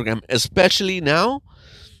Instagram, especially now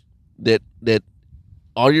that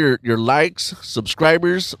all your likes,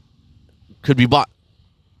 subscribers could be bought.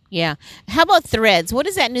 Yeah. How about Threads? What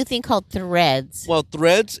is that new thing called Threads? Well,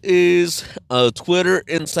 Threads is Twitter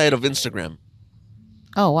inside of Instagram.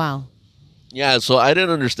 Oh, wow. Yeah, so I didn't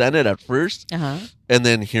understand it at first. Uh-huh. And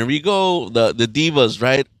then here we go, the divas,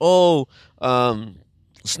 right? Oh,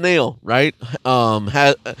 Snail, right?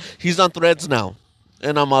 He's on Threads now.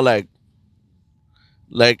 And I'm all like,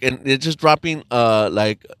 and it's just dropping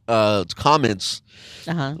comments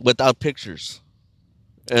without pictures.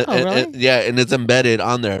 Oh, really? And it's embedded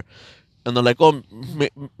on there. And they're like, oh,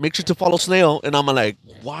 make sure to follow Snail. And I'm like,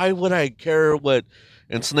 why would I care what?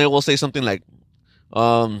 And Snail will say something like,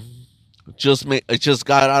 I just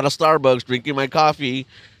got out of Starbucks drinking my coffee.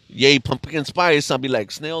 Yay, pumpkin spice. I'll be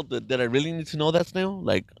like, Snail, did I really need to know that, Snail?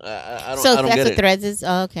 Like, I don't so get it. So that's what Threads is?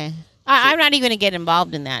 Oh, okay. I'm not even going to get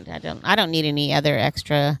involved in that. I don't need any other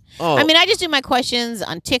extra. Oh. I mean, I just do my questions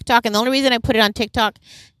on TikTok. And the only reason I put it on TikTok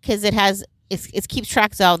because it keeps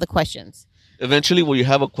track of all the questions. Eventually, will you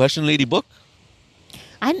have a question lady book?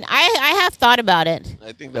 I have thought about it.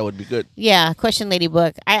 I think that would be good. Yeah, question lady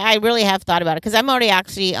book. I really have thought about it because I'm already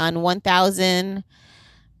actually on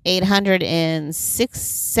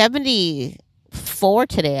 1,874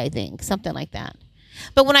 today, I think, something like that.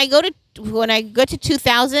 But when I go to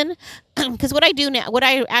 2,000, because what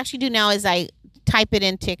I actually do now is I type it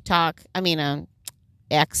in TikTok. I mean,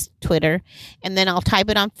 X, Twitter, and then I'll type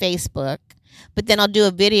it on Facebook. But then I'll do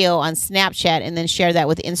a video on Snapchat and then share that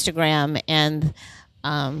with Instagram and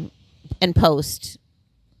post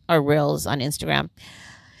our reels on Instagram.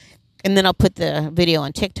 And then I'll put the video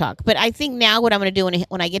on TikTok. But I think now what I'm going to do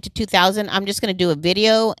when I get to 2,000, I'm just going to do a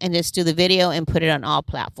video and just do the video and put it on all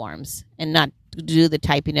platforms and not do the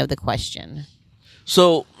typing of the question.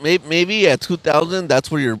 So maybe at 2,000, that's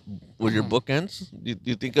where your book ends? Do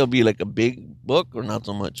you think it'll be like a big book or not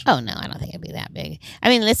so much? Oh, no, I don't think it'll be that big. I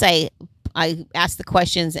mean, unless I ask the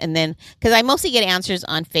questions and then because I mostly get answers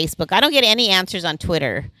on Facebook. I don't get any answers on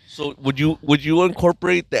Twitter. So would you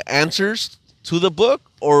incorporate the answers to the book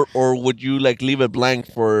or would you like leave it blank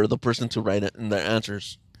for the person to write it in the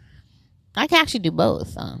answers? I can actually do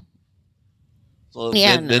both. So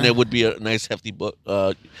then it would be a nice hefty book.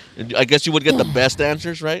 I guess you would get the best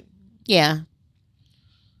answers, right? Yeah.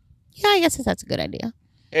 Yeah, I guess that's a good idea.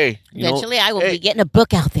 Hey, eventually I will be getting a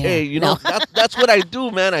book out there. Hey, that's what I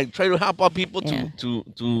do, man. I try to help out people to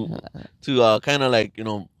kind of like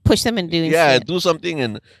push them and doing do something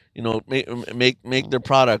and make their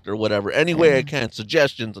product or whatever. Any way I can.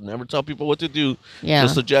 Suggestions. I never tell people what to do. Yeah,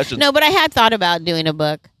 just suggestions. No, but I had thought about doing a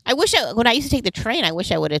book. I wish when I used to take the train, I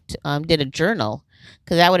wish I would have did a journal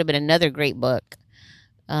because that would have been another great book.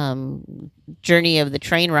 Journey of the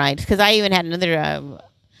train ride because I even had another.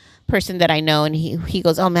 Person that I know and he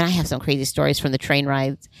goes, oh man, I have some crazy stories from the train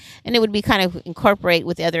rides, and it would be kind of incorporate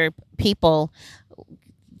with the other people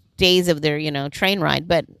days of their train ride,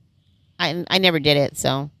 but I never did it,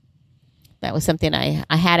 so that was something I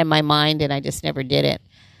had in my mind and I just never did it.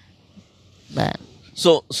 But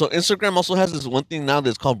so Instagram also has this one thing now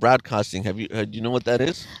that's called broadcasting. Do you know what that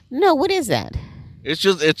is? No, what is that? It's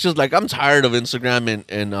just like I'm tired of Instagram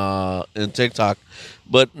and TikTok,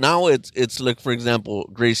 but now it's like, for example,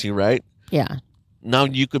 Gracie, right? Yeah. Now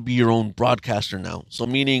you could be your own broadcaster now. So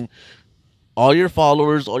meaning all your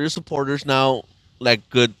followers, all your supporters now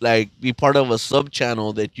could be part of a sub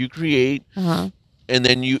channel that you create, and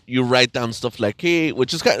then you write down stuff like, hey,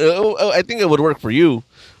 which is kind of, I think it would work for you.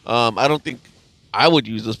 I don't think I would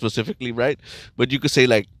use it specifically, right? But you could say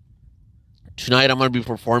like, tonight I'm gonna be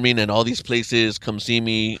performing at all these places. Come see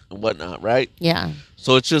me and whatnot, right? Yeah.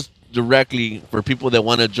 So it's just directly for people that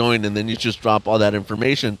want to join, and then you just drop all that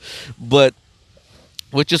information. But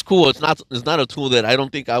which is cool. It's not a tool that I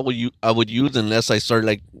don't think I would use unless I start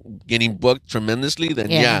like getting booked tremendously.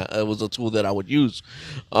 Then yeah, it was a tool that I would use.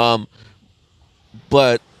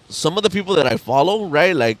 But some of the people that I follow,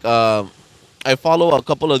 right? Like I follow a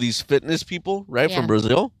couple of these fitness people, right, from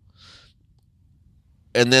Brazil.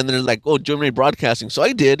 And then they're like, "Oh, Germany broadcasting." So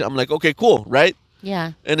I did. I'm like, "Okay, cool, right?"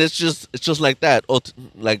 Yeah. And it's just like that. Oh,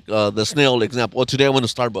 like the snail example. Oh, today I went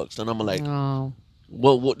to Starbucks, and I'm like, Oh.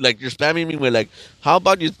 what, like you're spamming me with like, how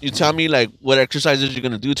about you tell me like what exercises you're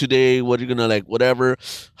gonna do today, what you're gonna like, whatever,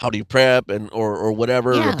 how do you prep, and or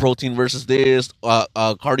whatever, or protein versus this,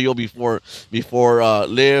 cardio before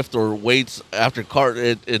lift, or weights after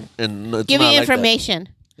and it's give you not like information.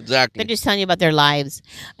 that. Exactly. They're just telling you about their lives.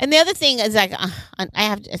 And the other thing is like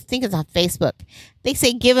I think it's on Facebook. They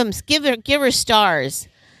say give her stars.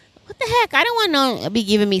 What the heck? I don't want to be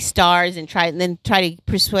giving me stars and try to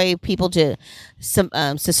persuade people to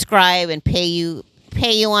subscribe and pay you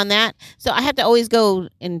on that. So I have to always go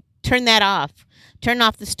and turn that off. Turn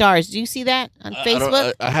off the stars. Do you see that on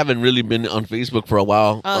Facebook? I haven't really been on Facebook for a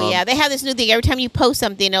while. Oh yeah, they have this new thing. Every time you post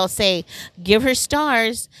something, they'll say give her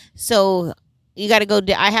stars. So you got to go.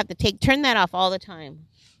 I have to turn that off all the time.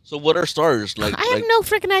 So what are stars like? I have no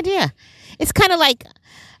freaking idea. It's kind of like.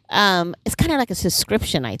 It's kind of like a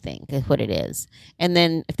subscription, I think, is what it is. And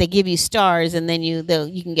then if they give you stars, and then you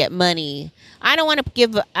can get money. I don't want to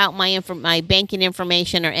give out my banking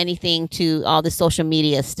information or anything to all the social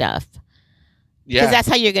media stuff. Yeah, because that's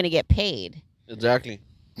how you're going to get paid. Exactly.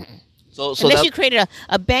 So unless you created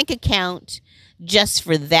a bank account just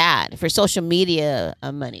for that, for social media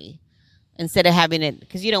money, instead of having it,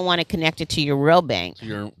 because you don't want to connect it to your real bank,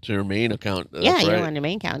 to your main account. Yeah, you don't want a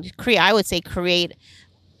main account. I would say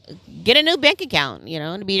get a new bank account,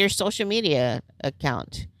 to be your social media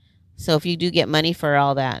account. So if you do get money for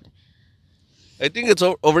all that. I think it's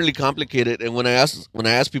overly complicated. And when I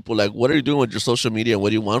ask people like, what are you doing with your social media? What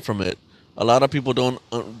do you want from it? A lot of people don't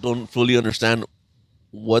fully understand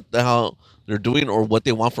what the hell they're doing or what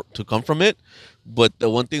they want to come from it. But the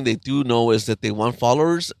one thing they do know is that they want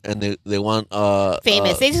followers, and they want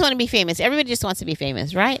famous. They just want to be famous. Everybody just wants to be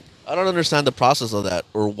famous, right? I don't understand the process of that,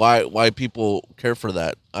 or why people care for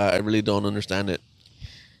that. I really don't understand it.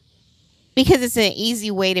 Because it's an easy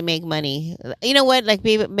way to make money. You know what? Like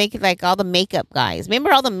make it like all the makeup guys.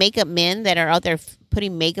 Remember all the makeup men that are out there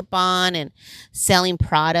putting makeup on and selling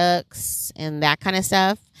products and that kind of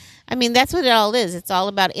stuff? I mean, that's what it all is. It's all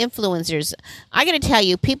about influencers. I got to tell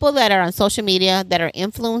you, people that are on social media that are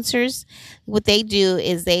influencers, what they do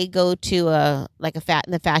is they go to in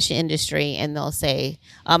the fashion industry, and they'll say,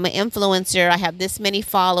 I'm an influencer. I have this many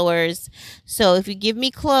followers. So if you give me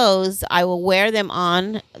clothes, I will wear them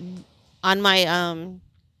on my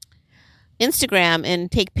Instagram and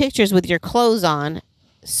take pictures with your clothes on.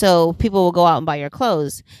 So people will go out and buy your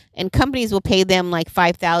clothes, and companies will pay them like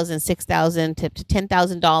 $5,000, $6,000 to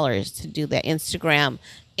 $10,000 to do that. Instagram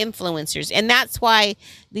influencers, and that's why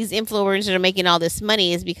these influencers are making all this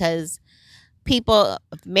money, is because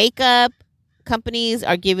makeup companies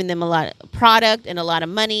are giving them a lot of product and a lot of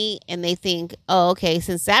money, and they think, oh, okay,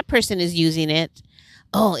 since that person is using it,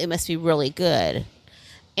 oh, it must be really good.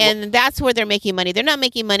 And that's where they're making money. They're not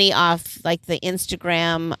making money off like the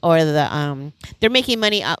Instagram or they're making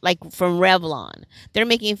money like from Revlon. They're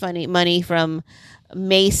making money from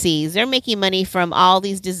Macy's. They're making money from all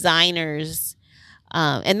these designers.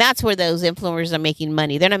 And that's where those influencers are making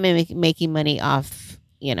money. They're not making money off,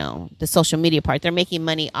 the social media part. They're making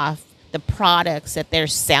money off the products that they're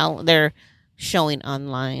showing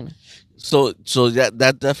online. So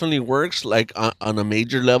that definitely works like on a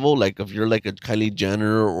major level. Like if you're like a Kylie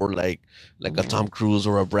Jenner or like a Tom Cruise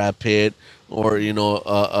or a Brad Pitt or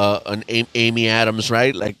an Amy Adams,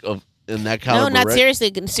 right? Like in that caliber. No, not right?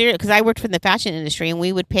 seriously, because I worked for the fashion industry, and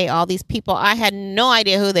we would pay all these people. I had no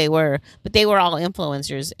idea who they were, but they were all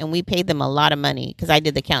influencers, and we paid them a lot of money because I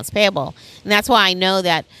did the accounts payable, and that's why I know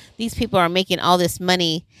that these people are making all this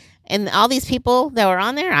money. And all these people that were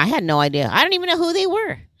on there, I had no idea. I don't even know who they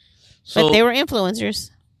were. But they were influencers.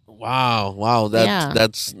 Wow.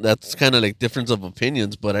 That's kind of like difference of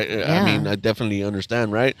opinions, but I mean, I definitely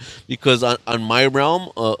understand, right? Because on my realm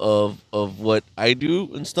of what I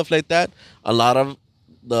do and stuff like that, a lot of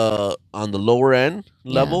on the lower end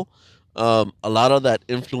level, a lot of that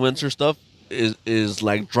influencer stuff is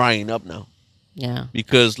like drying up now. Yeah.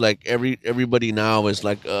 Because like everybody now is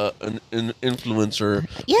like an influencer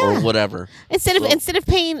or whatever. Instead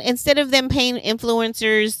of them paying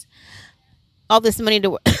influencers all this money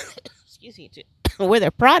to excuse me, to wear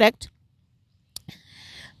their product,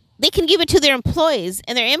 they can give it to their employees,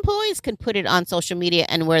 and their employees can put it on social media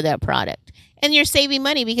and wear that product. And you're saving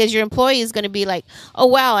money because your employee is going to be like, oh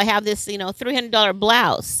wow, I have this $300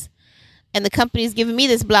 blouse, and the company's giving me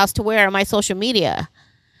this blouse to wear on my social media.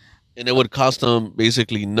 And it would cost them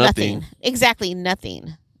basically nothing. Exactly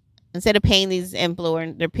nothing. Instead of paying these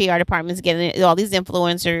their PR departments, getting all these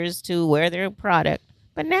influencers to wear their product.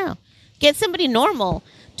 But now, get somebody normal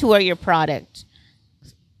to wear your product.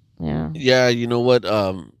 Yeah. Yeah, you know what?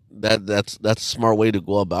 That's a smart way to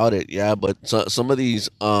go about it. Yeah, but some of these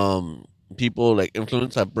people like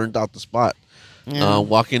influence have burnt out the spot. Yeah.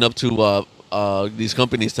 Walking up to these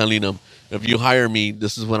companies telling them, if you hire me,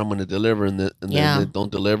 this is what I'm going to deliver, and then they don't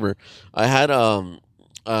deliver. I had going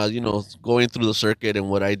through the circuit and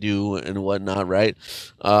what I do and whatnot, right?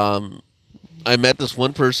 I met this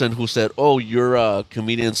one person who said, "Oh, you're a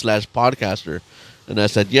comedian / podcaster," and I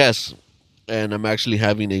said, "Yes," and I'm actually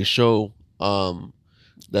having a show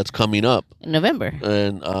that's coming up in November.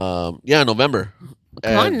 And November.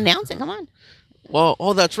 Come on, announce it. Come on.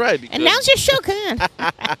 Well, that's right. Announce your show, come on.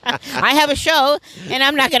 I have a show, and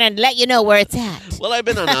I'm not going to let you know where it's at. Well, I've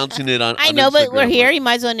been announcing it on I know, Instagram, but we're here. You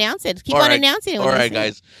might as well announce it. Keep on announcing it. All right,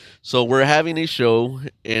 guys. So we're having a show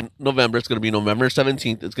in November. It's going to be November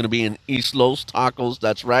 17th. It's going to be in East Los Tacos.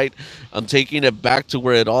 That's right. I'm taking it back to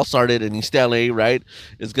where it all started in East LA, right?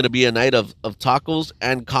 It's going to be a night of tacos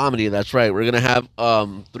and comedy. That's right. We're going to have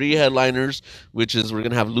 3 headliners, which is we're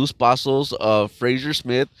going to have Luz Pasos, Fraser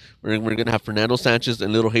Smith. We're going to have Fernando Sanchez,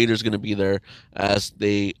 and Little Hater's going to be there as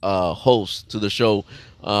they host to the show.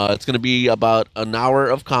 It's going to be about an hour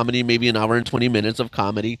of comedy, maybe an hour and 20 minutes of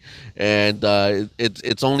comedy, and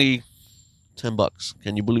it's only $10.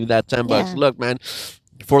 Can you believe that? $10. Yeah. Look, man,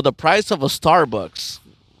 for the price of a Starbucks,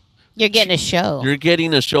 you're getting a show. You're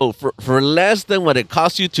getting a show for less than what it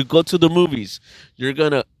costs you to go to the movies. You're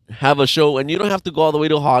gonna have a show, and you don't have to go all the way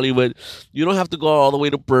to Hollywood. You don't have to go all the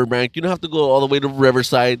way to Burbank. You don't have to go all the way to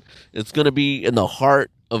Riverside. It's gonna be in the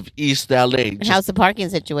heart of East LA. And how's the parking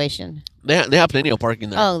situation? They have plenty of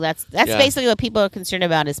parking there. Oh, that's basically what people are concerned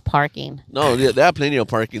about is parking. No, they have plenty of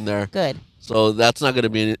parking there. Good. So that's not going to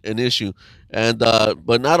be an issue. And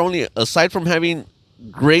but not only, aside from having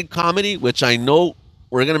great comedy, which I know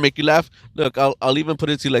we're going to make you laugh. Look, I'll even put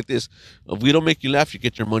it to you like this. If we don't make you laugh, you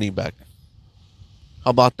get your money back.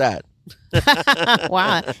 How about that?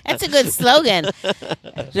 Wow, that's a good slogan.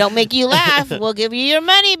 Don't make you laugh, we'll give you your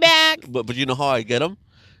money back. But you know how I get them?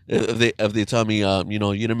 If they tell me, you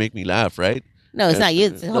didn't make me laugh, right? No, it's not you.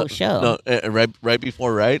 It's the whole show. No, right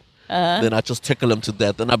before, right? Then I just tickle them to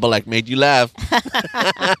death, and I be like, "Made you laugh."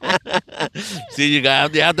 See, you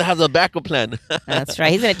guys, you have to have the backup plan. That's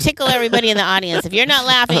right. He's gonna tickle everybody in the audience. If you're not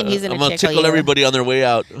laughing, he's gonna. I'm gonna tickle everybody on their way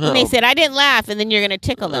out. And they said, "I didn't laugh," and then you're gonna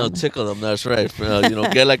tickle them. I'll tickle them. That's right.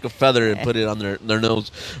 Get like a feather and put it on their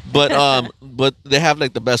nose. But they have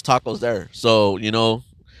like the best tacos there. So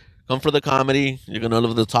come for the comedy. You're gonna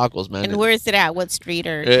love the tacos, man. And where is it at? What street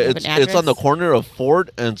or? It's on the corner of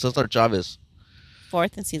Ford and Cesar Chavez.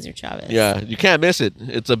 4th and Cesar Chavez. Yeah, you can't miss it.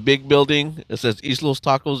 It's a big building. It says East Los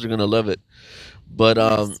Tacos. You're gonna love it. But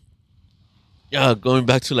yeah, going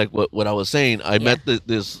back to like what I was saying, I met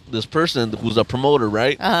this person who's a promoter,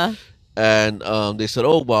 right? And they said,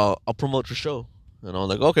 "Oh, well, I'll promote your show," and I was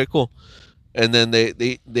like, "Okay, cool." And then they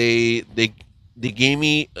gave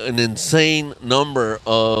me an insane number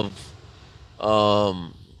of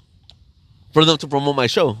for them to promote my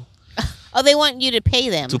show. Oh, they want you to pay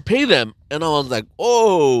them. To pay them. And I was like,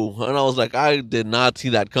 oh. And I was like, I did not see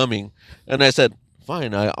that coming. And I said,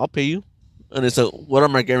 fine, I'll pay you. And they said, what are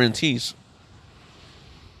my guarantees?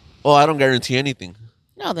 Oh, I don't guarantee anything.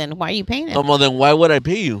 No, then why are you paying them? Well, then why would I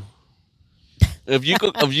pay you? If you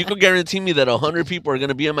could guarantee me that 100 people are going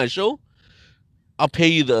to be on my show, I'll pay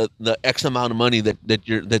you the X amount of money that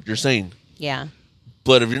you're saying. Yeah.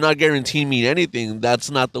 But if you're not guaranteeing me anything, that's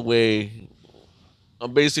not the way.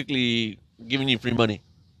 I'm basically giving you free money.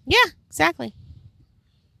 Yeah, exactly.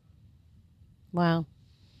 Wow.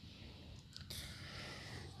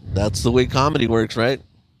 That's the way comedy works, right?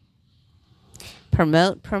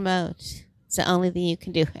 Promote. It's the only thing you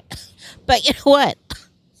can do. But you know what?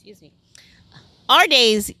 Excuse me. Our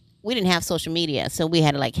days, we didn't have social media, so we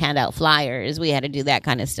had to like hand out flyers. We had to do that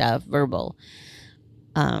kind of stuff, verbal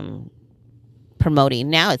promoting.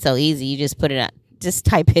 Now it's so easy. You just put it on, just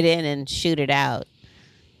type it in and shoot it out.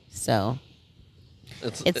 So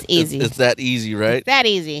it's easy. It's that easy, right? It's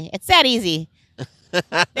that easy.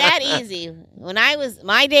 That easy. When I was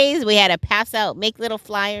my days, we had to pass out, make little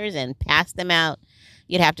flyers and pass them out.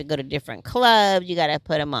 You'd have to go to different clubs. You got to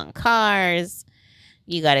put them on cars.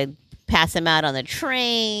 You got to pass them out on the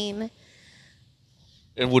train.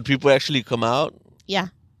 And would people actually come out? Yeah.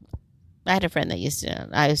 I had a friend that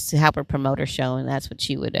I used to help her promote her show, and that's what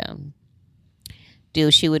she would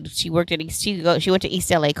do. She went to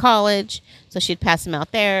East LA College, so she'd pass them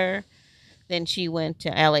out there. Then she went to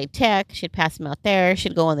LA Tech. She'd pass them out there.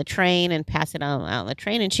 She'd go on the train and pass it out on the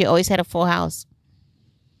train, and she always had a full house.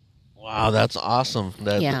 Wow, that's awesome.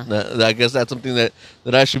 Yeah. I guess that's something that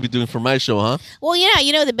I should be doing for my show, huh? Well,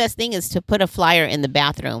 yeah, the best thing is to put a flyer in the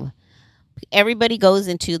bathroom. Everybody goes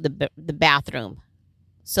into the bathroom,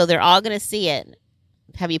 so they're all going to see it.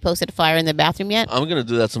 Have you posted a flyer in the bathroom yet? I'm going to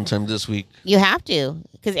do that sometime this week. You have to,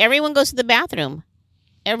 because everyone goes to the bathroom.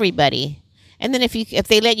 Everybody. And then if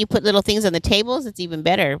they let you put little things on the tables, it's even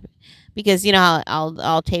better, because you know how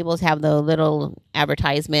all tables have the little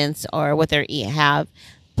advertisements or what they have.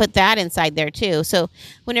 Put that inside there too. So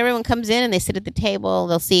when everyone comes in and they sit at the table,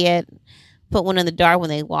 they'll see it. Put one in the door when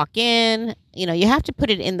they walk in. You have to put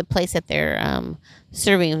it in the place that they're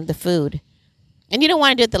serving the food. And you don't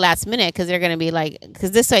want to do it the last minute, because they're going to be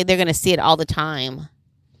because this way they're going to see it all the time.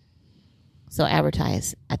 So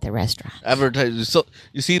advertise at the restaurant. Advertise. So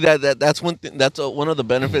you see that's one thing. That's one of the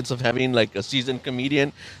benefits of having like a seasoned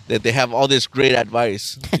comedian, that they have all this great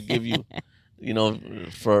advice to give you.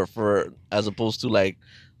 For as opposed to like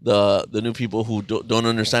the new people who don't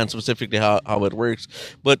understand specifically how it works.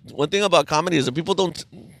 But one thing about comedy is the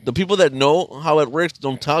people that know how it works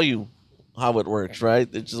don't tell you how it works,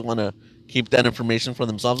 right? They just want to keep that information for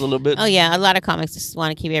themselves a little bit. Oh yeah, a lot of comics just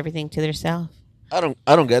want to keep everything to themselves. I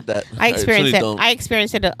don't get that. I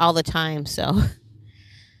experience it all the time, so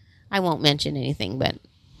I won't mention anything, but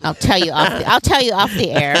I'll tell you off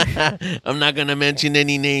the air. I'm not gonna mention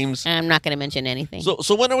any names. I'm not gonna mention anything.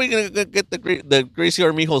 So when are we gonna get the Gracie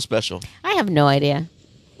Armijo special? I have no idea.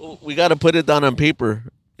 We got to put it down on paper.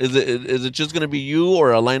 Is it just gonna be you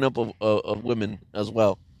or a lineup of women as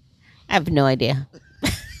well? I have no idea.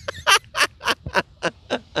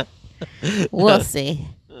 We'll see.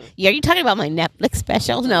 Are you talking about my Netflix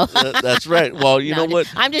special? No. That's right. Well, you know what?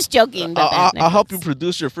 I'm just joking. I'll help you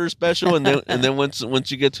produce your first special, and then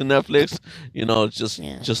once you get to Netflix,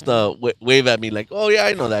 just wave at me like, oh yeah,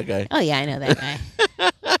 I know that guy. Oh yeah, I know that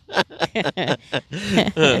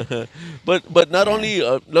guy. but not only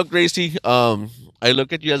look, Gracie. I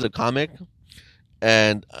look at you as a comic,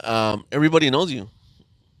 and everybody knows you.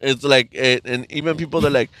 It's like, and even people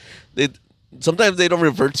that sometimes they don't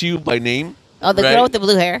refer to you by name. Oh, the girl with the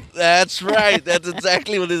blue hair. That's right. That's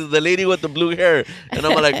exactly what it is. The lady with the blue hair. And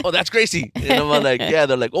I'm like, oh, that's Gracie. And I'm like, yeah.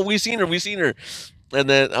 They're like, oh, we've seen her. And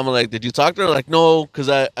then I'm like, did you talk to her? Like, no, because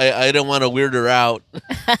I didn't want to weird her out.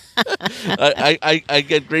 I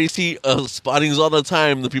get Gracie spottings all the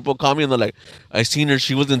time. The people call me and they're like, I seen her.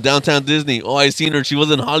 She was in downtown Disney. Oh, I seen her. She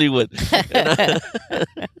was in Hollywood.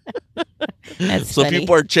 So funny.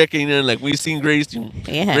 People are checking in like, we've seen Gracie.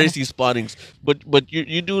 Yeah. Gracie spottings. But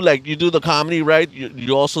you do the comedy, right?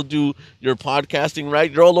 You also do your podcasting,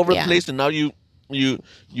 right? You're all over the place, and now you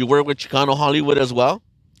work with Chicano Hollywood as well.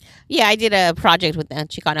 Yeah, I did a project with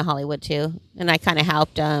Chicano Hollywood too, and I kind of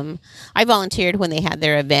helped. I volunteered when they had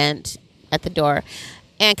their event at the door,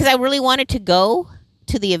 and because I really wanted to go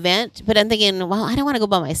to the event, but I'm thinking, well, I don't want to go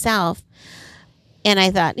by myself. And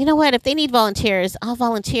I thought, you know what? If they need volunteers, I'll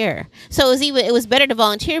volunteer. So it was better to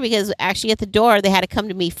volunteer, because actually at the door they had to come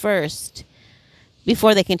to me first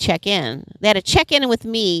before they can check in. They had to check in with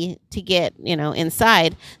me to get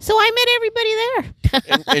inside. So I met everybody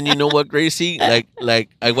there. and you know what, Gracie? Like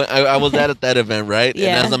I was at that event, right?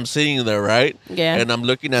 Yeah. And as I'm sitting there, right? Yeah. And I'm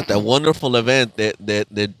looking at that wonderful event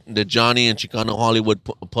that Johnny and Chicano Hollywood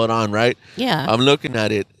put on, right? Yeah. I'm looking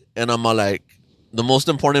at it, and I'm all like, the most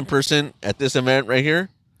important person at this event right here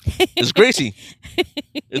is Gracie.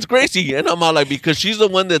 It's Gracie. And I'm all like, because she's the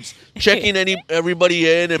one that's checking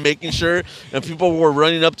everybody in and making sure, and people were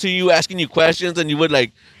running up to you, asking you questions, and you would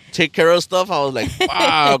like take care of stuff. I was like,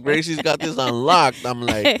 wow, Gracie's got this unlocked. I'm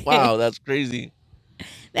like, wow, that's crazy.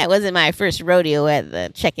 That wasn't my first rodeo at the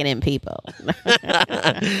checking in people.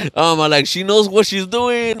 I'm like, she knows what she's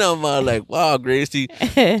doing. I'm like, wow, Gracie.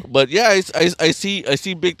 But yeah, I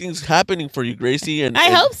see big things happening for you, Gracie. And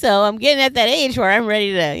I hope so. I'm getting at that age where I'm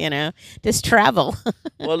ready to, just travel.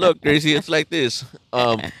 Well, look, Gracie, it's like this.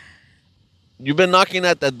 You've been knocking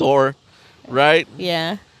at that door, right?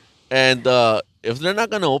 Yeah. And if they're not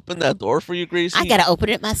going to open that door for you, Gracie, I got to open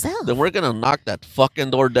it myself. Then we're going to knock that fucking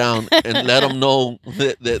door down and let them know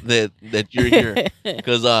that you're here.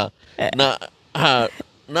 Because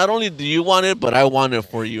not only do you want it, but I want it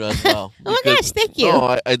for you as well. Oh my gosh, thank you.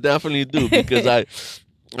 No, I definitely do, because I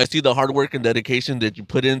see the hard work and dedication that you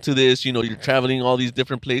put into this. You know, you're traveling all these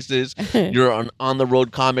different places. You're on the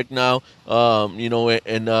road comic now. You know,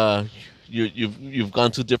 and you've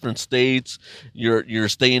gone to different states. You're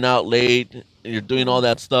staying out late. You're doing all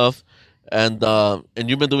that stuff. And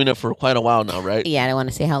you've been doing it for quite a while now, right? Yeah, I don't want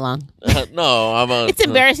to say how long. No, it's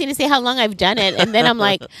embarrassing to say how long I've done it, and then I'm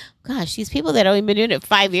like, gosh, these people that have only been doing it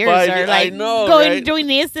 5 years are like I know, going doing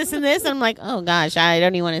this, and this. And I'm like, oh gosh, I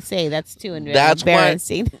don't even want to say that's too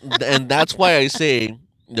embarrassing. And that's why I say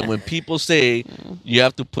that when people say you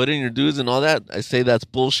have to put in your dues and all that, I say that's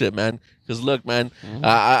bullshit, man. Because look, man,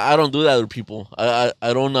 I don't do that with people. I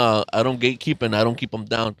don't gatekeep, and I don't keep them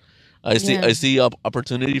down. I see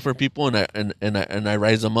opportunity for people, and I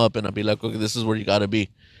rise them up, and I'll be like, okay, this is where you got to be.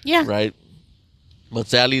 Yeah. Right. But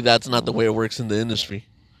sadly, that's not the way it works in the industry,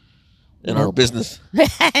 in our business.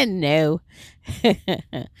 No.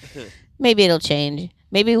 Maybe it'll change.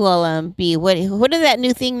 Maybe we'll be what is that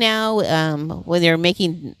new thing now? Where they're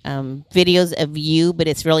making videos of you, but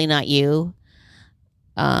it's really not you.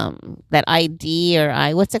 That ID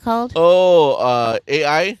or what's it called?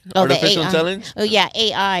 AI, artificial intelligence. Oh yeah,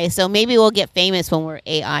 AI. So maybe we'll get famous when we're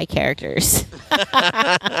AI characters.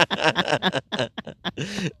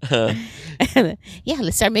 Yeah,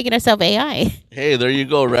 let's start making ourselves AI. Hey, there you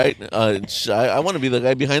go. Right. I want to be the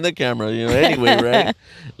guy behind the camera. You know. Anyway, right.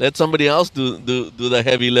 Let somebody else do the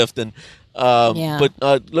heavy lifting. Yeah.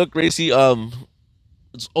 But look, Gracie.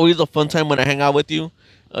 It's always a fun time when I hang out with you.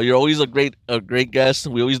 You're always a great guest.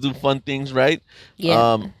 We always do fun things, right?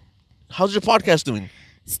 Yeah. How's your podcast doing?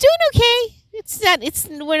 It's doing okay.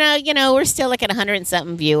 We're still like at 100 and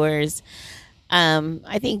something viewers.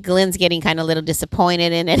 I think Glenn's getting kind of a little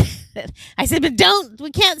disappointed in it. I said, but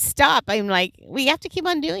we can't stop. I'm like, we have to keep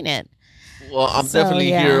on doing it. Well, I'm definitely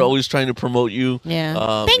here, always trying to promote you.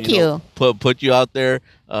 Yeah. Thank you. Put you out there.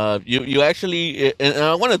 You actually, and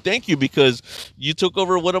I want to thank you because you took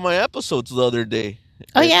over one of my episodes the other day.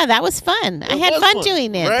 Oh yeah, that was fun. I had fun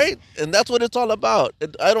doing it. Right? And that's what it's all about.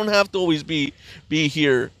 I don't have to always be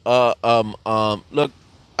here. Look,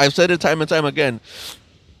 I've said it time and time again.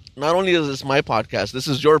 Not only is this my podcast, this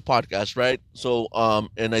is your podcast, right? So,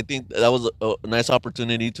 and I think that was a nice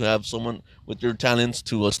opportunity to have someone with your talents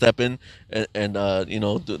to step in and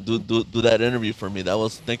do that interview for me.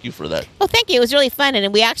 Thank you for that. Well, thank you. It was really fun,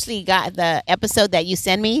 and we actually got the episode that you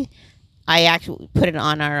sent me. I actually put it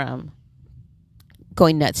on our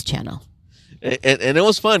Going Nuts channel, and it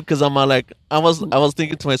was fun because I was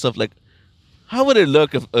thinking to myself, like, how would it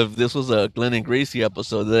look if this was a Glenn and Gracie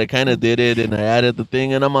episode that I kind of did it and I added the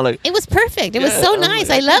thing, and I'm all like, it was perfect. It was so nice.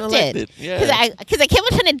 I loved it. Yeah, because I kept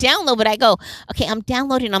on trying to download, but I go, okay, I'm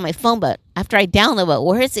downloading on my phone, but after I download it,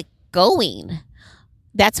 where is it going?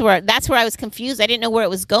 That's where I was confused. I didn't know where it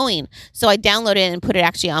was going, so I downloaded it and put it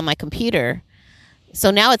actually on my computer.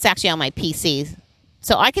 So now it's actually on my PC.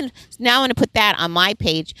 So I'm going to put that on my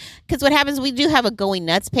page, because what happens, we do have a Going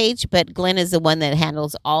Nuts page, but Glenn is the one that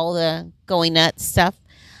handles all the Going Nuts stuff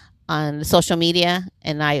on social media,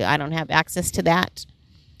 and I don't have access to that.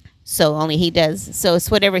 So only he does. So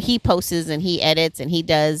it's whatever he posts and he edits and he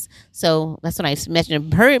does. So that's what I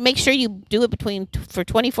mentioned. Hurry, make sure you do it for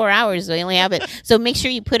 24 hours. So you only have it. So make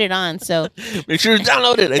sure you put it on. So make sure you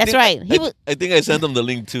download it. That's right. I think I sent him the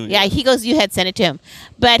link too. Yeah, he goes, you had sent it to him.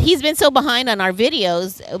 But he's been so behind on our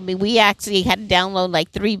videos. I mean, we actually had to download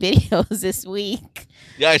like 3 videos this week.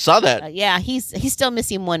 Yeah, I saw that. Yeah, he's still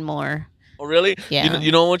missing one more. Oh, really? Yeah.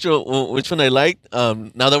 You know which one I liked? Now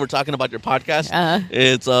that we're talking about your podcast,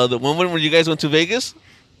 it's the one where you guys went to Vegas.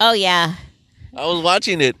 Oh, yeah. I was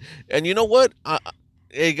watching it, and you know what?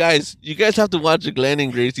 Hey guys, you guys have to watch the Glenn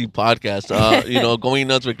and Gracie podcast. Going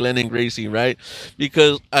Nuts with Glenn and Gracie, right?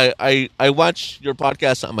 Because I watch your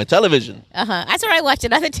podcast on my television. That's where I watch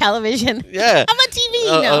it, on the television. Yeah, I'm on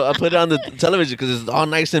TV. I put it on the television because it's all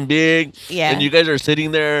nice and big. Yeah, and you guys are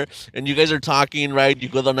sitting there and you guys are talking, right? You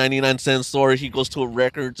go to the 99-cent store. He goes to a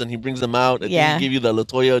records and he brings them out. And he give you the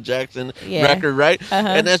LaToya Jackson record, right?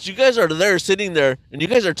 And as you guys are there sitting there and you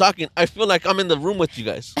guys are talking, I feel like I'm in the room with you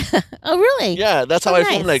guys. Oh, really? Yeah, that's how I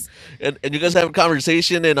feel like. And you guys have a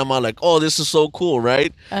conversation and I'm all like, oh, this is so cool,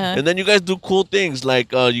 right? And then you guys do cool things,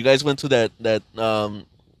 like you guys went to that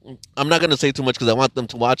I'm not gonna say too much because I want them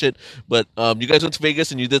to watch it, but you guys went to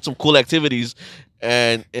Vegas and you did some cool activities,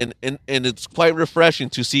 and it's quite refreshing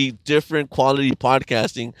to see different quality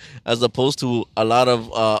podcasting as opposed to a lot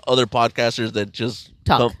of other podcasters that just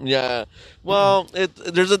talk. Well,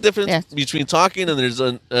 there's a difference between talking and there's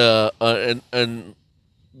and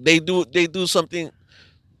they do something.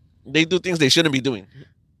 They do things they shouldn't be doing.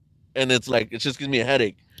 and it's like it just gives me a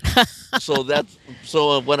headache. So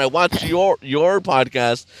when I watch your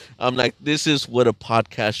podcast, I'm like, this is what a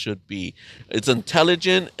podcast should be. It's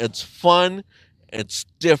intelligent, it's fun, it's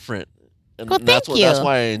different, and Well, that's thank you. That's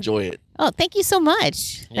why I enjoy it. Oh, thank you so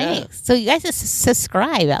much. Yeah. Thanks. So you guys just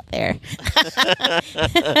subscribe out there.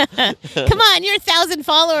 Come on, you're 1,000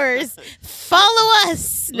 followers. Follow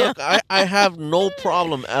us. No. Look, I have no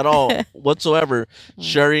problem at all whatsoever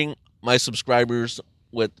sharing my subscribers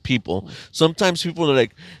with people. Sometimes people are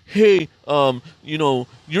like, hey,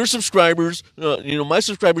 your subscribers, my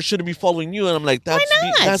subscribers shouldn't be following you. And I'm like,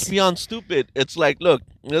 that's beyond stupid. It's like, look,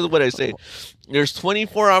 this is what I say. There's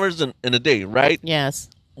 24 hours in a day, right? Yes.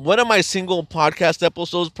 One of my single podcast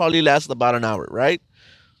episodes probably lasts about an hour, right?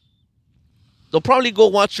 They'll probably go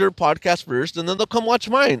watch your podcast first, and then they'll come watch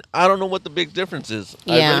mine. I don't know what the big difference is.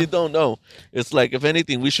 Yeah. I really don't know. It's like, if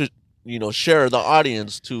anything, we should, share the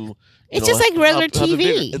audience to. It's just like regular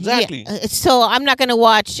TV. Exactly. Yeah. So I'm not going to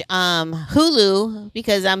watch Hulu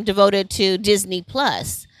because I'm devoted to Disney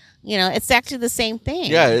Plus. It's actually the same thing.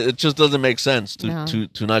 Yeah, it just doesn't make sense to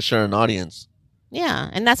not share an audience. Yeah,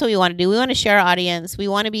 and that's what we want to do. We want to share our audience. We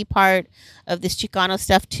want to be part of this Chicano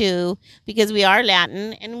stuff too, because we are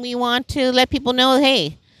Latin, and we want to let people know,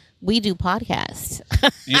 hey, we do podcasts.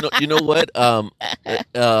 You know what?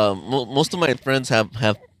 Most of my friends have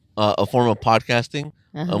a form of podcasting,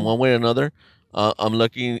 one way or another. I'm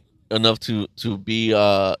lucky enough to be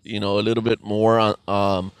a little bit more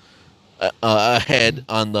ahead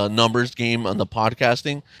on the numbers game on the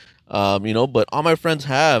podcasting. But all my friends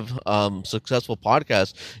have successful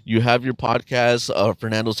podcasts. You have your podcast.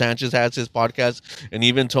 Fernando Sanchez has his podcast, and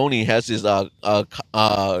even Tony has his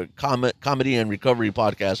comedy and recovery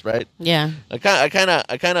podcast, right? Yeah. I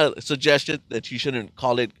kind of suggested that he shouldn't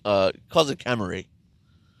calls it Camry.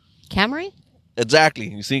 Camry? Exactly.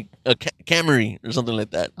 You see, Camry or something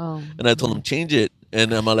like that. Oh. And I told him change it.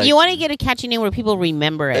 And I'm like, you want to get a catchy name where people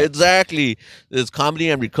remember it. Exactly. It's comedy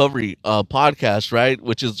and recovery podcast, right?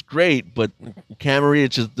 Which is great, but Camry,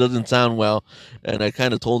 it just doesn't sound well. And I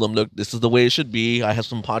kind of told him, look, this is the way it should be. I have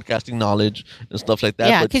some podcasting knowledge and stuff like that.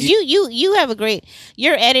 Yeah, because you have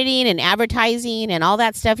your editing and advertising and all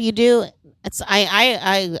that stuff you do.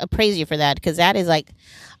 I praise you for that, because that is like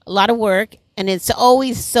a lot of work, and it's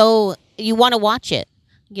always so you want to watch it.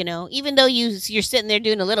 Even though you're sitting there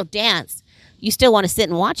doing a little dance, you still want to sit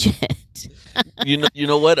and watch it. You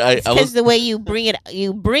know what? Because the way you bring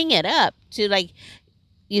it up to, like,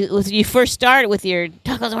 you first start with your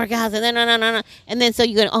tacos and workouts, and then no, and then so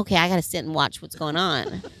you go, okay, I got to sit and watch what's going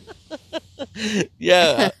on.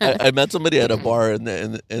 Yeah, I met somebody at a bar, and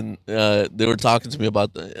they were talking to me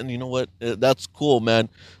about that. And you know what? That's cool, man.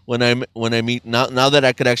 When I meet now that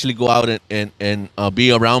I could actually go out and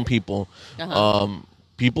be around people,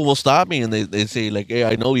 people will stop me and they say, like, hey,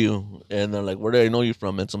 I know you. And they're like, where do I know you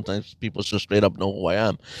from? And sometimes people just straight up know who I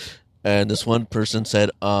am. And this one person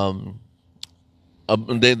said, they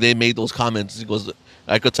made those comments. He goes,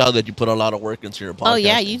 I could tell that you put a lot of work into your podcast. Oh,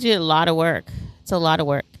 yeah, you did a lot of work. It's a lot of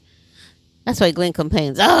work. That's why Glenn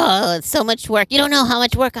complains. Oh, it's so much work. You don't know how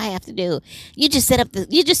much work I have to do. You just set up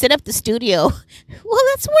the studio. Well,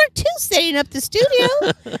 that's work too, setting up the studio.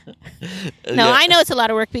 No, yeah. I know it's a lot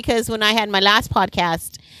of work, because when I had my last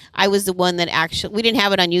podcast, I was the one that we didn't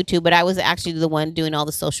have it on YouTube, but I was actually the one doing all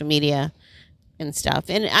the social media and stuff,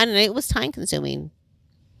 and it was time consuming.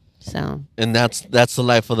 So, and that's the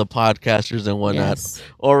life of the podcasters and whatnot. Yes.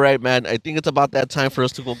 All right, man. I think it's about that time for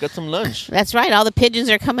us to go get some lunch. That's right. All the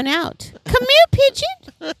pigeons are coming out. Come here, pigeon.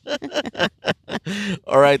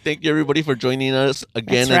 All right. Thank you, everybody, for joining us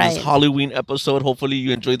again in this Halloween episode. Hopefully,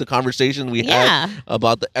 you enjoyed the conversation we had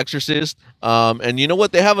about The Exorcist. And you know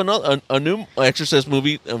what? They have a new Exorcist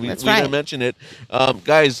movie, and we didn't mention it.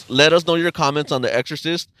 Guys, let us know your comments on The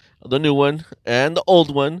Exorcist, the new one and the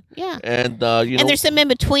old one. Yeah. And and there's some in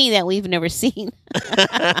between that we've never seen.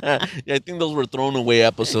 Yeah, I think those were thrown away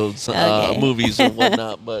episodes, movies and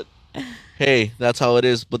whatnot. But hey, that's how it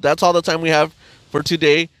is. But that's all the time we have for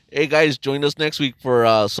today. Hey guys, join us next week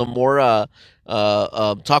for some more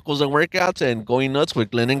tacos and workouts and going nuts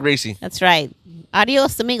with Glenn and Gracie. That's right.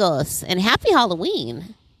 Adios, amigos, and happy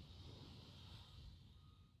Halloween.